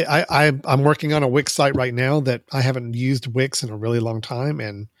 I'm working on a Wix site right now that I haven't used Wix in a really long time,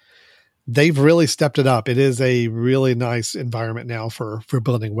 and they've really stepped it up. It is a really nice environment now for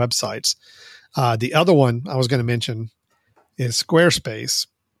building websites. The other one I was going to mention is Squarespace,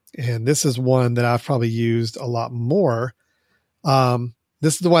 and this is one that I've probably used a lot more.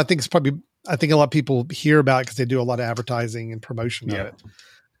 This is the one I think a lot of people hear about because they do a lot of advertising and promotion of it.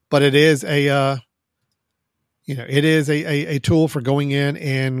 But it is a tool for going in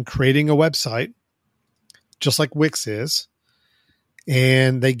and creating a website, just like Wix is.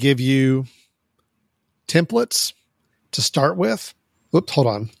 And they give you templates to start with. Whoops, hold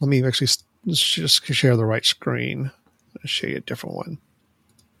on. Let me actually just share the right screen. I'll show you a different one.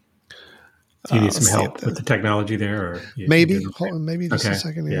 Do you need some help with the technology there? Or maybe just a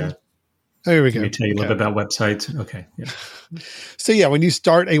second. Yeah. Oh, here we go. Let me tell you a little bit about websites. Okay. Yeah. So yeah, when you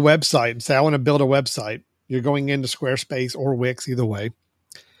start a website and say, I want to build a website, you're going into Squarespace or Wix, either way.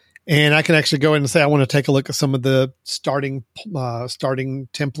 And I can actually go in and say, I want to take a look at some of the starting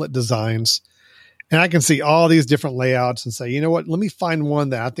template designs. And I can see all these different layouts and say, you know what, let me find one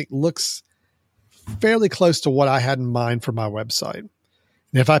that I think looks fairly close to what I had in mind for my website.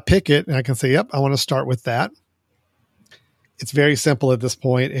 And if I pick it and I can say, yep, I want to start with that. It's very simple at this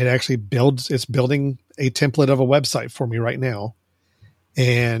point. It actually it's building a template of a website for me right now.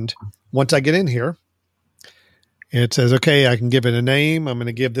 And once I get in here, it says, okay, I can give it a name. I'm going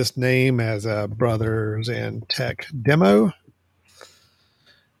to give this name as a Brothers and Tech Demo.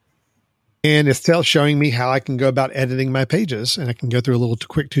 And it's still showing me how I can go about editing my pages. And I can go through a little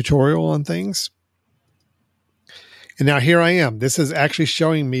quick tutorial on things. And now here I am. This is actually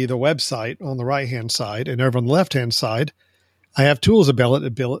showing me the website on the right-hand side. And over on the left-hand side, I have tools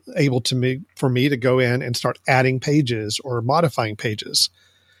able for me to go in and start adding pages or modifying pages.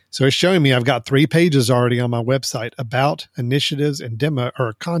 So it's showing me I've got 3 pages already on my website about initiatives and demo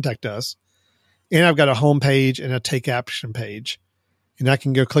or contact us. And I've got a home page and a take action page. And I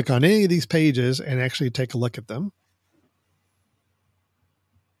can go click on any of these pages and actually take a look at them.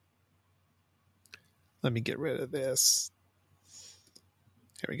 Let me get rid of this.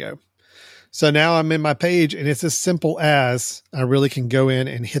 Here we go. So now I'm in my page, and it's as simple as I really can go in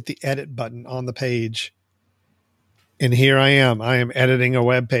and hit the edit button on the page. And here I am. I am editing a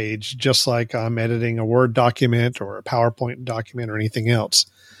web page, just like I'm editing a Word document or a PowerPoint document or anything else.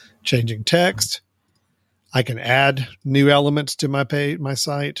 Changing text. I can add new elements to my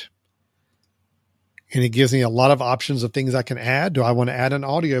site. And it gives me a lot of options of things I can add. Do I want to add an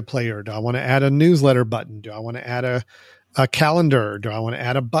audio player? Do I want to add a newsletter button? Do I want to add a calendar? Do I want to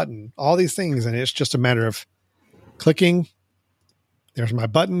add a button? All these things. And it's just a matter of clicking. There's my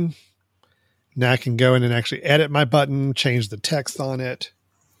button. Now I can go in and actually edit my button, change the text on it,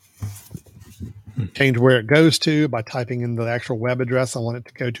 change where it goes to by typing in the actual web address I want it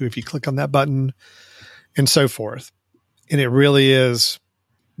to go to if you click on that button, and so forth. And it really is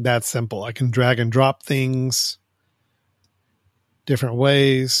that simple. I can drag and drop things different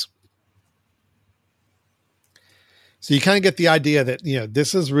ways. So you kind of get the idea that,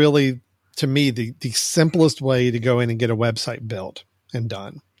 this is really, to me, the simplest way to go in and get a website built and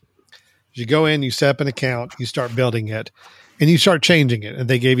done. You go in, you set up an account, you start building it, and you start changing it. And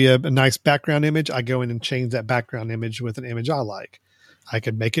they gave you a nice background image. I go in and change that background image with an image I like. I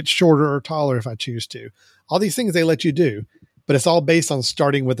could make it shorter or taller if I choose to. All these things they let you do, but it's all based on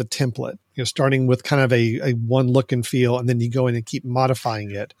starting with a template, starting with kind of a one look and feel, and then you go in and keep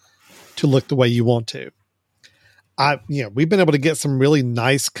modifying it to look the way you want to. we've been able to get some really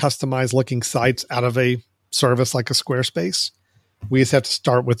nice customized looking sites out of a service like a Squarespace. We just have to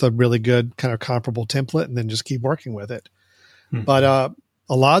start with a really good kind of comparable template and then just keep working with it. But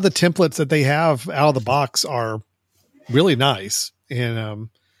a lot of the templates that they have out of the box are really nice. And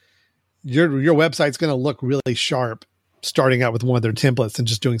your website's going to look really sharp starting out with one of their templates and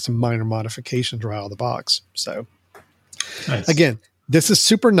just doing some minor modifications right out of the box. So nice. Again, this is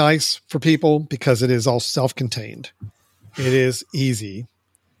super nice for people because it is all self-contained. It is easy.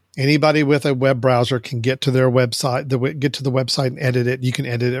 Anybody with a web browser can get to their website, get to the website and edit it. You can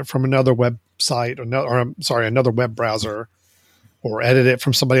edit it from another website another web browser, or edit it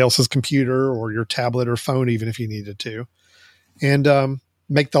from somebody else's computer or your tablet or phone, even if you needed to, and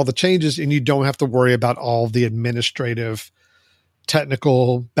make all the changes. And you don't have to worry about all the administrative,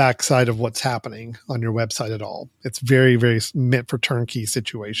 technical backside of what's happening on your website at all. It's very, very meant for turnkey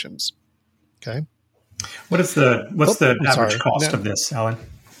situations. Okay. What's the average cost of this, Alan?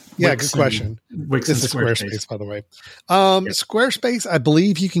 Yeah, good question. Wix this is Squarespace, by the way. Squarespace, I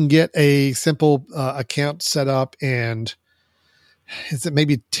believe you can get a simple account set up, and is it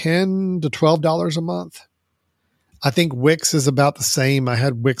maybe $10 to $12 a month? I think Wix is about the same. I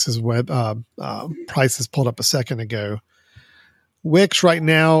had Wix's web prices pulled up a second ago. Wix right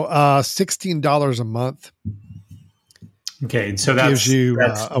now, $16 a month. Okay, so that gives you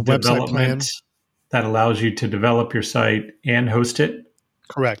a website plan that allows you to develop your site and host it.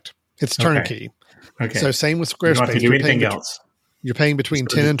 Correct. It's turnkey. Okay. So same with Squarespace. You don't have to do anything else. You're paying between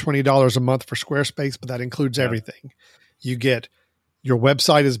 $10 and $20 a month for Squarespace, but that includes everything. You get your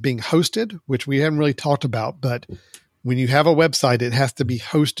website is being hosted, which we haven't really talked about, but when you have a website, it has to be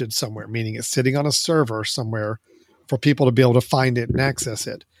hosted somewhere, meaning it's sitting on a server somewhere for people to be able to find it and access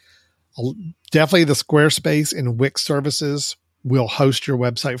it. Definitely the Squarespace and Wix services will host your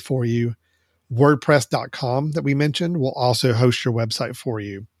website for you. WordPress.com that we mentioned will also host your website for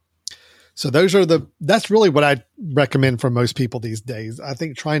you. So that's really what I recommend for most people these days. I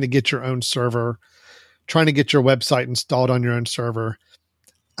think trying to get your own server, trying to get your website installed on your own server,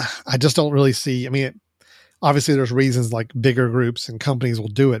 I just don't really see. I mean, obviously there's reasons like bigger groups and companies will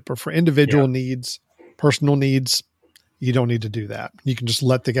do it, but for individual needs, personal needs, you don't need to do that. You can just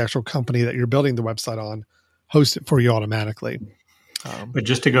let the actual company that you're building the website on host it for you automatically. But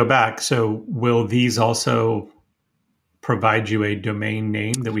just to go back, so will these also provide you a domain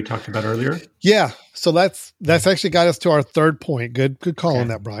name that we talked about earlier? Yeah. So that's actually got us to our third point. Good call on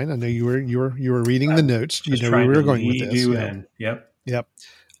that, Brian. I know you were reading the notes. You know where we were going with this. Yep.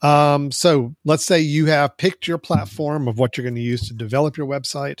 So let's say you have picked your platform of what you're going to use to develop your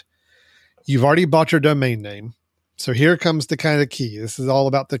website. You've already bought your domain name. So here comes the kind of key. This is all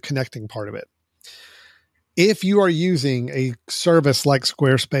about the connecting part of it. If you are using a service like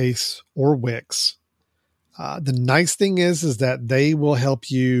Squarespace or Wix, the nice thing is that they will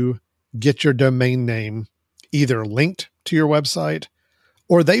help you get your domain name either linked to your website,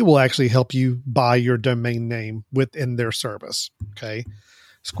 or they will actually help you buy your domain name within their service. Okay.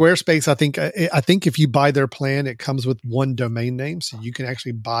 Squarespace, I think if you buy their plan, it comes with one domain name. So you can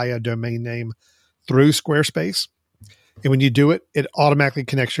actually buy a domain name through Squarespace. And when you do it, it automatically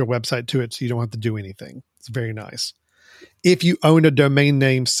connects your website to it. So you don't have to do anything. It's very nice. If you own a domain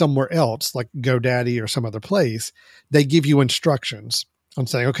name somewhere else, like GoDaddy or some other place, they give you instructions on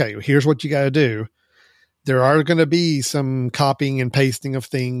saying, okay, here's what you got to do. There are going to be some copying and pasting of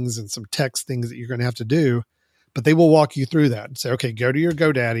things and some text things that you're going to have to do, but they will walk you through that and say, okay, go to your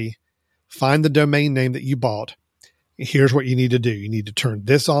GoDaddy, find the domain name that you bought. Here's what you need to do. You need to turn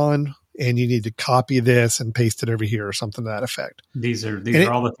this on, and you need to copy this and paste it over here or something to that effect. These are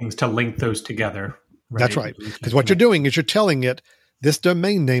all the things to link those together. Right? That's right. Because what you're doing is you're telling it this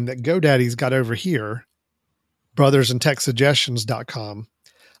domain name that GoDaddy's got over here, brothersandtechsuggestions.com.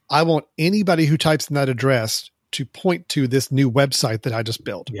 I want anybody who types in that address to point to this new website that I just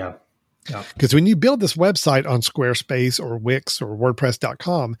built. Yeah. Because when you build this website on Squarespace or Wix or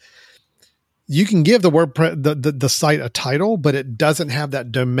WordPress.com, you can give the site a title, but it doesn't have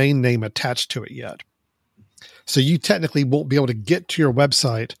that domain name attached to it yet. So you technically won't be able to get to your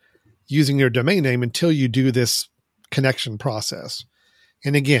website using your domain name until you do this connection process.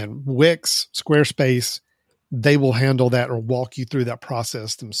 And again, Wix, Squarespace, they will handle that or walk you through that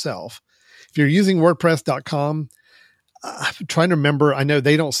process themselves. If you're using WordPress.com, I'm trying to remember, I know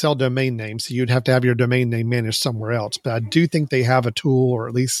they don't sell domain names, so you'd have to have your domain name managed somewhere else. But I do think they have a tool, or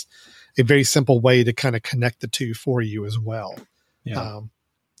at least a very simple way to kind of connect the two for you as well. Yeah.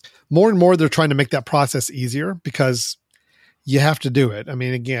 More and more, they're trying to make that process easier because you have to do it. I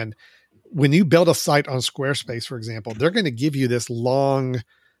mean, again, when you build a site on Squarespace, for example, they're going to give you this long,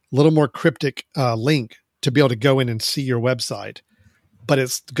 little more cryptic link to be able to go in and see your website, but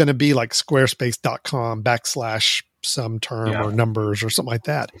it's going to be like squarespace.com / some term or numbers or something like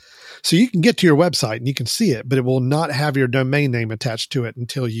that. So you can get to your website and you can see it, but it will not have your domain name attached to it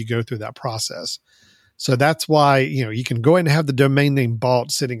until you go through that process. So that's why, you can go ahead and have the domain name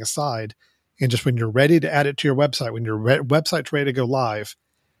bought sitting aside. And just when you're ready to add it to your website, when your website's ready to go live,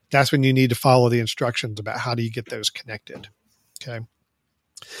 that's when you need to follow the instructions about how do you get those connected. Okay.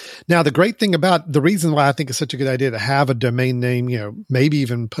 Now, the great thing about the reason why I think it's such a good idea to have a domain name, maybe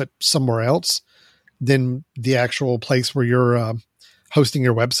even put somewhere else than the actual place where you're hosting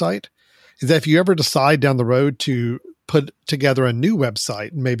your website, is that if you ever decide down the road to put together a new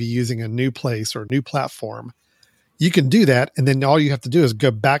website, maybe using a new place or a new platform, you can do that. And then all you have to do is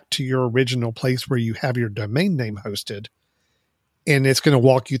go back to your original place where you have your domain name hosted. And it's going to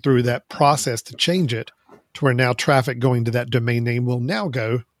walk you through that process to change it to where now traffic going to that domain name will now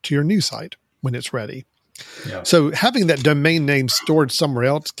go to your new site when it's ready. Yeah. So having that domain name stored somewhere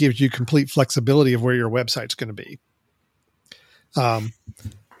else gives you complete flexibility of where your website's going to be.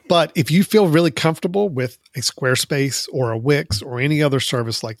 But if you feel really comfortable with a Squarespace or a Wix or any other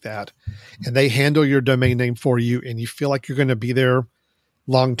service like that, and they handle your domain name for you and you feel like you're going to be there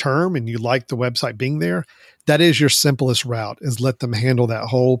long-term and you like the website being there, that is your simplest route, is let them handle that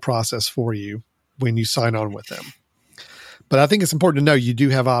whole process for you when you sign on with them. But I think it's important to know you do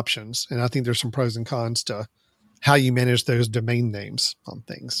have options, and I think there's some pros and cons to how you manage those domain names on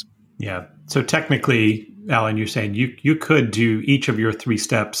things. Yeah. So technically, Alan, you're saying you could do each of your 3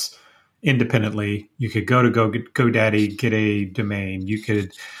 steps independently. You could go to GoDaddy, get a domain. You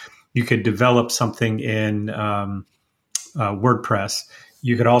could develop something in WordPress.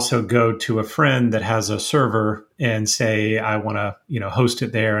 You could also go to a friend that has a server and say, I want to, host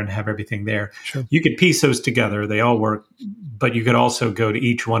it there and have everything there. Sure. You could piece those together. They all work, but you could also go to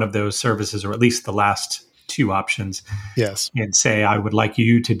each one of those services, or at least the last 2 options. Yes. And say, I would like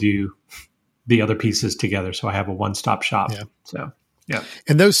you to do the other pieces together. So I have a one-stop shop. Yeah. So, yeah.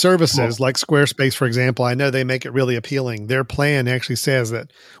 And those services like Squarespace, for example, I know they make it really appealing. Their plan actually says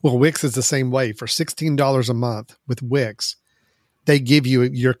that, Wix is the same way. For $16 a month with Wix, they give you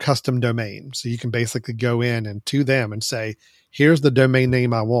your custom domain. So you can basically go in and to them and say, here's the domain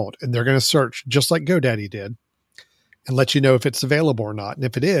name I want. And they're going to search just like GoDaddy did and let you know if it's available or not. And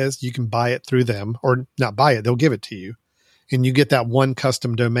if it is, you can buy it through them, or not buy it. They'll give it to you. And you get that one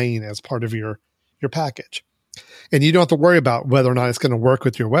custom domain as part of your package. And you don't have to worry about whether or not it's going to work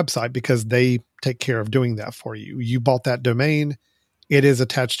with your website, because they take care of doing that for you. You bought that domain. It is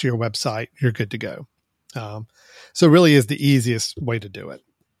attached to your website. You're good to go. So it really is the easiest way to do it.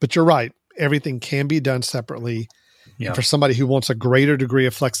 But you're right. Everything can be done separately. Yeah. And for somebody who wants a greater degree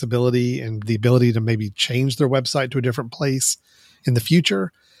of flexibility and the ability to maybe change their website to a different place in the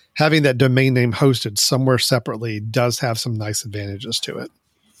future, having that domain name hosted somewhere separately does have some nice advantages to it.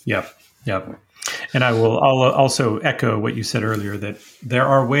 Yep. And I'll also echo what you said earlier, that there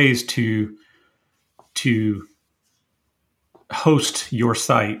are ways to host your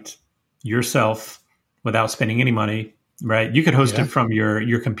site yourself without spending any money, right? You could host it from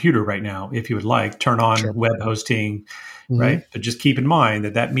your computer right now if you would like. Turn on web hosting, right? But just keep in mind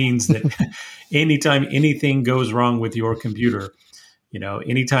that means that anytime anything goes wrong with your computer,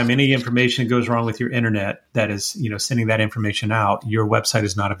 anytime any information goes wrong with your internet that is, sending that information out, your website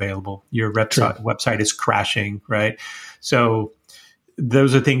is not available. Your website is crashing, right? So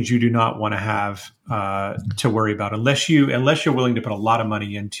those are things you do not want to have to worry about unless you're willing to put a lot of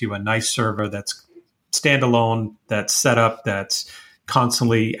money into a nice server that's standalone, that's set up, that's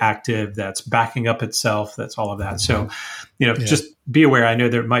constantly active, that's backing up itself, that's all of that. So, just be aware. I know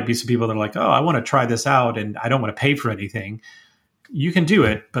there might be some people that are like, oh, I want to try this out and I don't want to pay for anything. You can do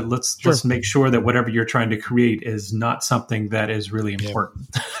it, but let's make sure that whatever you're trying to create is not something that is really important.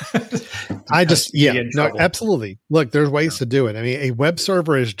 Absolutely. Look, there's ways to do it. I mean, a web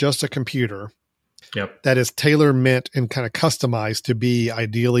server is just a computer that is tailor-meant and kind of customized to be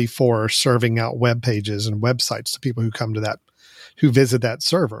ideally for serving out web pages and websites to people who come to that, who visit that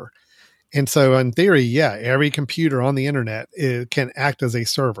server. And so in theory, every computer on the internet can act as a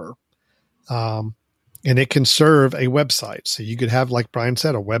server. And it can serve a website. So you could have, like Brian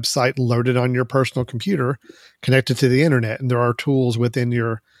said, a website loaded on your personal computer connected to the internet. And there are tools within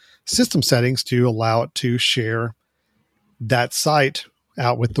your system settings to allow it to share that site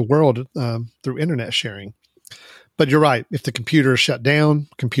out with the world through internet sharing. But you're right. If the computer is shut down,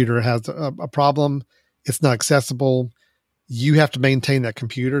 computer has a problem, it's not accessible, you have to maintain that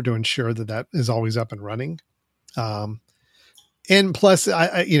computer to ensure that is always up and running. And plus,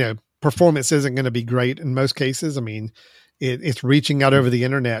 performance isn't going to be great in most cases. I mean, It's reaching out over the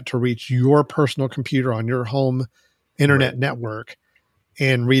internet to reach your personal computer on your home internet network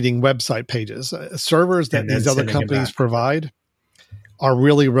and reading website pages. Servers that these other companies provide are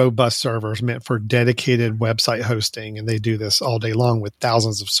really robust servers meant for dedicated website hosting. And they do this all day long with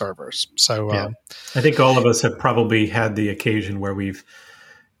thousands of servers. So I think all of us have probably had the occasion where we've,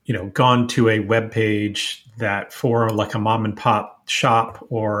 gone to a web page that for like a mom and pop shop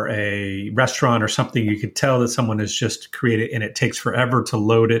or a restaurant or something, you could tell that someone has just created, and it takes forever to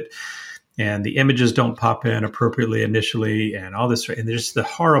load it. And the images don't pop in appropriately initially and all this. And there's the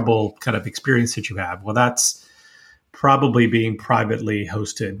horrible kind of experience that you have. Well, that's probably being privately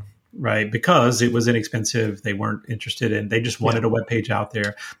hosted, right? Because it was inexpensive. They weren't interested in, they just wanted a web page out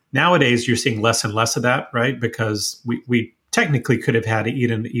there. Nowadays, you're seeing less and less of that, right? Because we technically could have had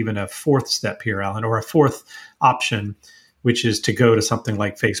even a fourth step here, Alan, or a fourth option, which is to go to something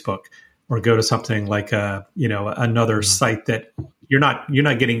like Facebook or go to something like another site that you're not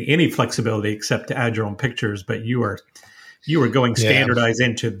getting any flexibility except to add your own pictures, but you are going standardized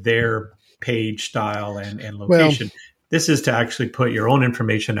into their page style and location. Well, this is to actually put your own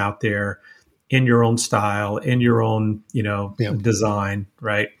information out there in your own style, in your own design,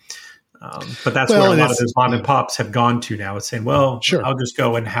 right? But that's where a lot of those mom and pops have gone to now. It's saying, well, sure, I'll just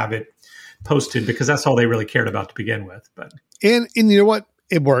go and have it posted because that's all they really cared about to begin with. But and you know what?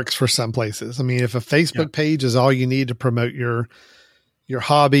 It works for some places. I mean, if a Facebook page is all you need to promote your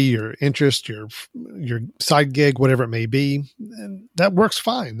hobby, your interest, your side gig, whatever it may be, that works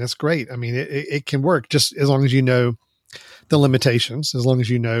fine. That's great. I mean, it can work just as long as you know the limitations, as long as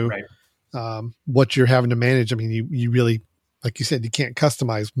you know what you're having to manage. I mean, you really, like you said, you can't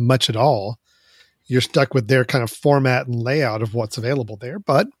customize much at all. You're stuck with their kind of format and layout of what's available there,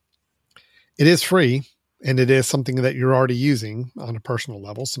 but it is free and it is something that you're already using on a personal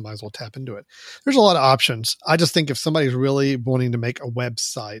level. So might as well tap into it. There's a lot of options. I just think if somebody's really wanting to make a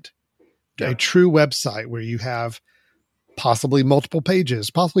website, a true website where you have possibly multiple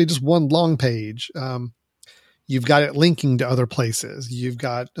pages, possibly just one long page, you've got it linking to other places. You've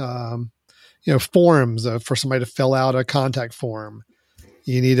got, forms for somebody to fill out a contact form.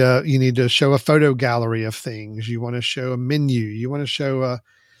 You need to show a photo gallery of things. You want to show a menu. You want to show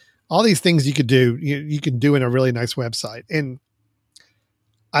all these things you could do. You can do in a really nice website. And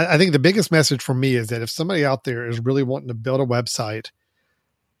I think the biggest message for me is that if somebody out there is really wanting to build a website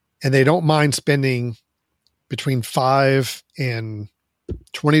and they don't mind spending between $5 and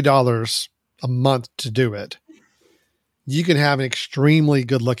 $20 a month to do it, you can have an extremely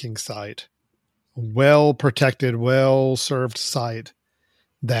good looking site, well protected, well served site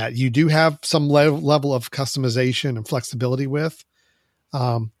that you do have some level of customization and flexibility with.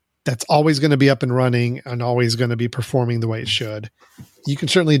 That's always going to be up and running and always going to be performing the way it should. You can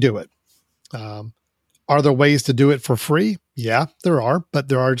certainly do it. Are there ways to do it for free? Yeah, there are, but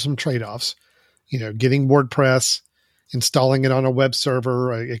there are some trade-offs. Getting WordPress, installing it on a web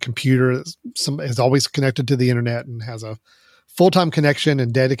server, a computer is always connected to the internet and has a full-time connection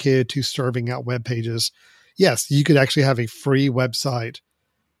and dedicated to serving out web pages. Yes, you could actually have a free website,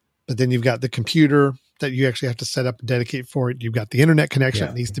 but then you've got the computer that you actually have to set up and dedicate for it. You've got the internet connection.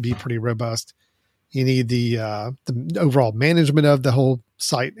 It needs to be pretty robust. You need the overall management of the whole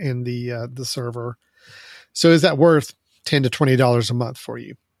site and the server. So is that worth $10 to $20 a month for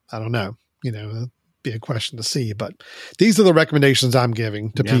you? I don't know. Be a question to see, but these are the recommendations I'm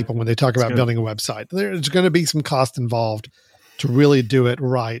giving to people when they talk about building a website. There's going to be some cost involved to really do it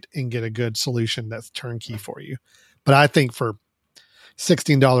right and get a good solution that's turnkey for you. But I think for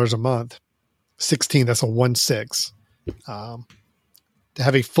 $16 a month, that's a 1.6, to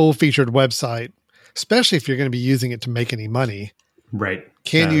have a full featured website, especially if you're going to be using it to make any money. Right.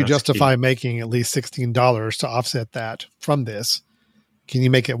 Can you justify making at least $16 to offset that from this? Can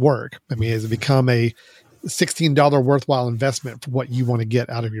you make it work? I mean, has it become a $16 worthwhile investment for what you want to get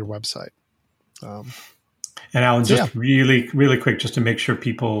out of your website? And Alan, just really, really quick, just to make sure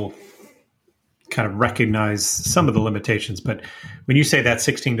people kind of recognize some of the limitations. But when you say that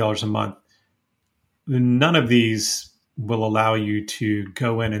 $16 a month, none of these will allow you to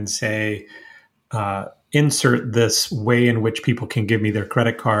go in and say, insert this way in which people can give me their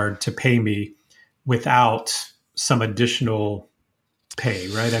credit card to pay me without some additional pay,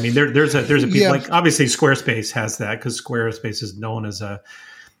 right? I mean, there's a piece, like obviously Squarespace has that because Squarespace is known as a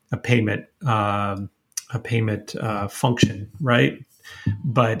payment function, right?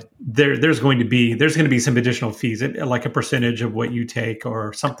 But there's going to be some additional fees, like a percentage of what you take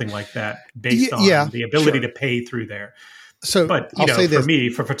or something like that, based on the ability to pay through there. So, but for me,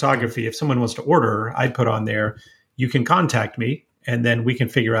 for photography, if someone wants to order, I'd put on there, you can contact me, and then we can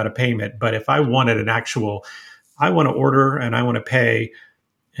figure out a payment. But if I wanted an actual, I want to order and I want to pay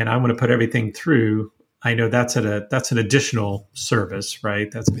and I want to put everything through, I know that's an additional service, right?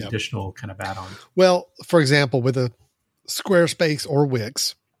 That's an additional kind of add-on. Well, for example, with a Squarespace or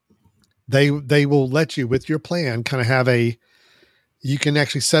Wix, they will let you, with your plan, kind of you can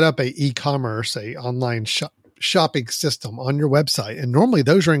actually set up a e-commerce, a online shopping system on your website. And normally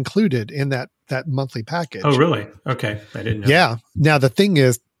those are included in that monthly package. Oh, really? Okay. I didn't know. Yeah. Now the thing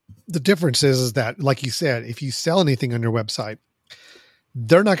is, the difference is that, like you said, if you sell anything on your website,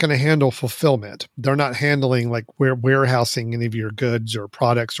 they're not going to handle fulfillment. They're not handling like warehousing any of your goods or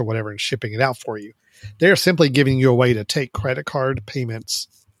products or whatever and shipping it out for you. They're simply giving you a way to take credit card payments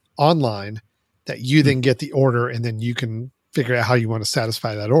online that you then get the order, and then you can figure out how you want to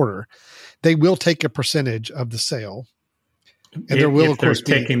satisfy that order. They will take a percentage of the sale. And there will, of course,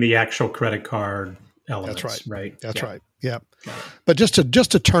 be taking the actual credit card elements. That's right. Right. Right. Yeah. But just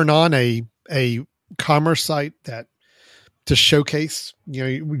to turn on a commerce site to showcase,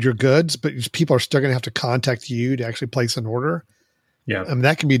 your goods, but people are still going to have to contact you to actually place an order. Yeah. I mean,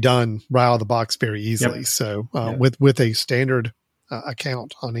 that can be done right out of the box very easily. Yep. So with a standard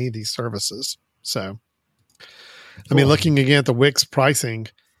account on any of these services. So, I mean, looking again at the Wix pricing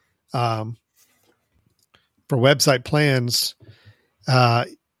for website plans,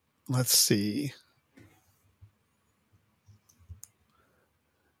 let's see.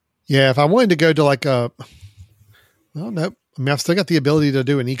 Yeah, if I wanted to go to nope. I mean, I've still got the ability to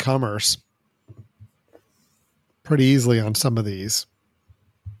do an e-commerce pretty easily on some of these.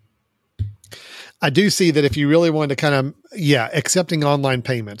 I do see that if you really wanted to kind of, accepting online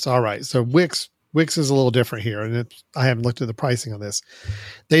payments. All right. So Wix is a little different here. And I haven't looked at the pricing on this.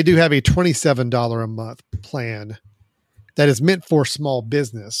 They do have a $27 a month plan that is meant for small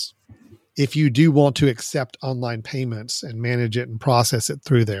business. If you do want to accept online payments and manage it and process it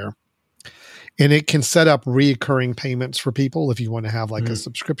through there. And it can set up reoccurring payments for people. If you want to have like a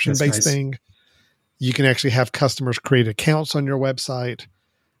subscription-based thing, you can actually have customers create accounts on your website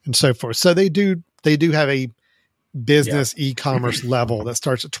and so forth. So they do have a business e-commerce level that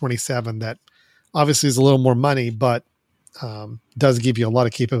starts at 27 that obviously is a little more money, but does give you a lot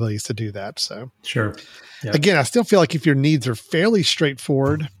of capabilities to do that. So sure. Yeah. Again, I still feel like if your needs are fairly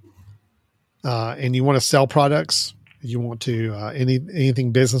straightforward and you want to sell products, you want to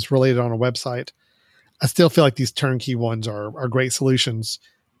anything business related on a website, I still feel like these turnkey ones are great solutions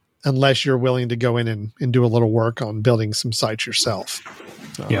unless you're willing to go in and do a little work on building some sites yourself.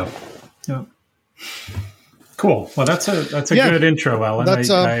 Yeah. Cool. Well, that's a good intro, Alan.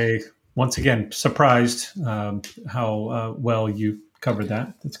 I once again surprised how well you covered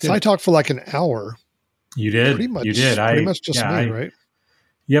that. That's good. So I talked for like an hour. You did. You did. Pretty much just me, right?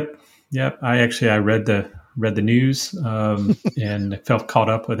 Yep. I read the news and felt caught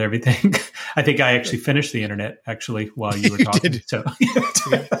up with everything. I think I actually finished the internet while you were talking. So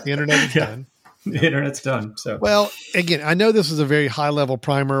the internet is done. The internet's done. So well, again, I know this is a very high level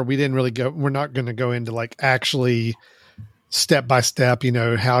primer. We're not going to go into like actually step by step,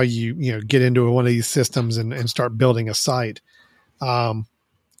 how you get into one of these systems and start building a site.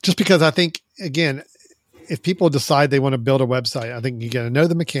 Just because I think, again, if people decide they want to build a website, I think you got to know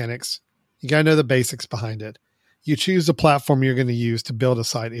the mechanics. You got to know the basics behind it. You choose the platform you're going to use to build a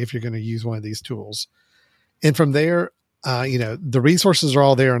site if you're going to use one of these tools. And from there, the resources are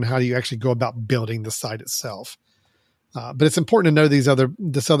all there on how do you actually go about building the site itself. But it's important to know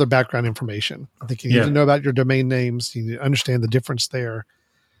this other background information. I think you need to know about your domain names. You need to understand the difference there.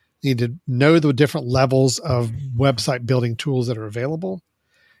 You need to know the different levels of website building tools that are available.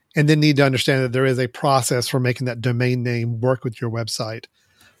 And then need to understand that there is a process for making that domain name work with your website.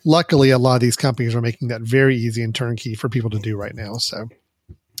 Luckily, a lot of these companies are making that very easy and turnkey for people to do right now. So,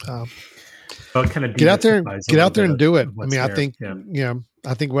 kind of get out there and do it. I mean, I think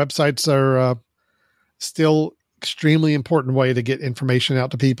websites are still extremely important way to get information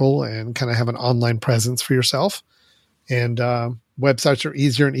out to people and kind of have an online presence for yourself. And websites are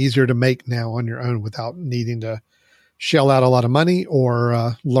easier and easier to make now on your own without needing to shell out a lot of money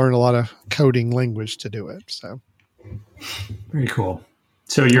or learn a lot of coding language to do it. So, very cool.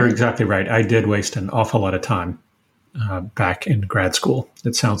 So you're exactly right. I did waste an awful lot of time back in grad school.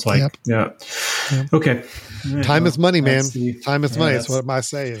 It sounds like, Yep. Okay. Time is money, man. Time is money. That's what I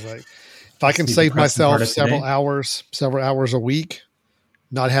say is like, if I can save myself several hours a week,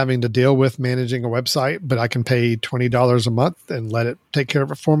 not having to deal with managing a website, but I can pay $20 a month and let it take care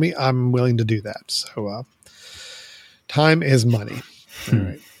of it for me, I'm willing to do that. So, time is money.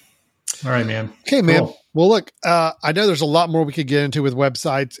 All right, man. Okay, man. Cool. Well, look, I know there's a lot more we could get into with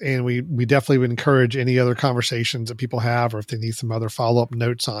websites, and we definitely would encourage any other conversations that people have, or if they need some other follow-up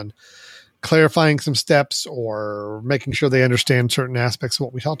notes on clarifying some steps or making sure they understand certain aspects of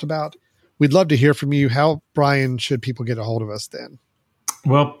what we talked about, we'd love to hear from you. How, Brian, should people get a hold of us then?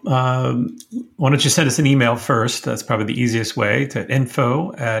 Well, why don't you send us an email first? That's probably the easiest way, to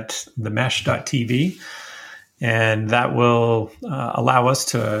info@themesh.tv. And that will allow us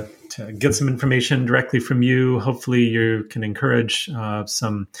to get some information directly from you. Hopefully you can encourage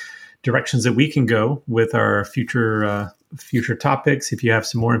some directions that we can go with our future topics. If you have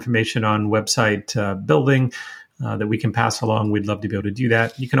some more information on website building that we can pass along, we'd love to be able to do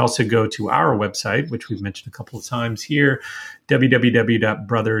that. You can also go to our website, which we've mentioned a couple of times here,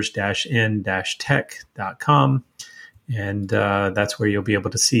 www.brothers-n-tech.com. And that's where you'll be able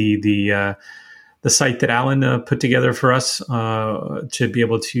to see the site that Alan put together for us to be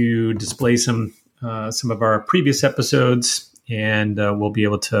able to display some of our previous episodes, and we'll be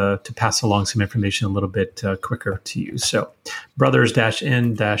able to pass along some information a little bit quicker to you. So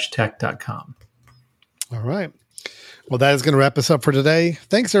brothers-n-tech.com. All right. Well, that is going to wrap us up for today.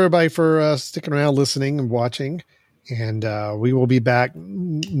 Thanks, everybody, for sticking around, listening, and watching. And we will be back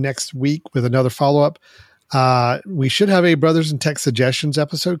next week with another follow-up. We should have a Brothers in Tech Suggestions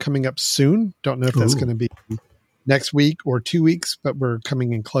episode coming up soon. Don't know if that's going to be next week or 2 weeks, but we're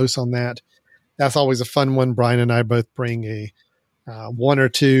coming in close on that. That's always a fun one. Brian and I both bring a one or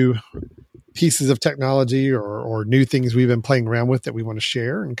two pieces of technology or new things we've been playing around with that we want to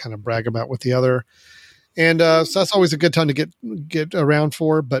share and kind of brag about with the other. And so that's always a good time to get around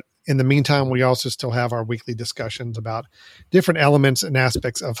for. But in the meantime, we also still have our weekly discussions about different elements and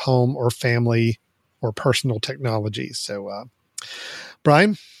aspects of home or family or personal technologies. So,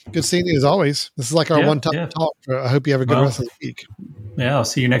 Brian, good seeing you as always. This is like our one-time talk. I hope you have a good rest of the week. Yeah, I'll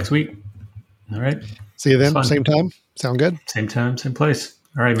see you next week. All right. See you then. Same time. Sound good? Same time, same place.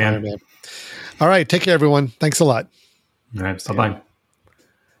 All right, man. All right. Take care, everyone. Thanks a lot. All right. Bye-bye.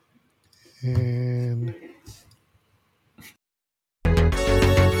 And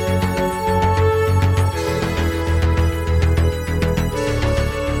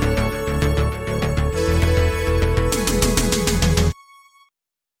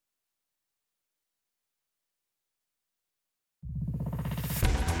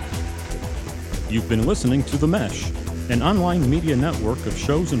You've been listening to The Mesh, an online media network of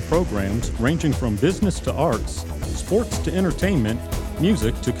shows and programs ranging from business to arts, sports to entertainment,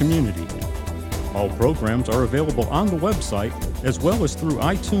 music to community. All programs are available on the website as well as through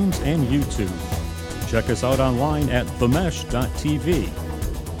iTunes and YouTube. Check us out online at themesh.tv.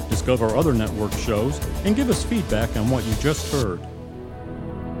 Discover other network shows and give us feedback on what you just heard.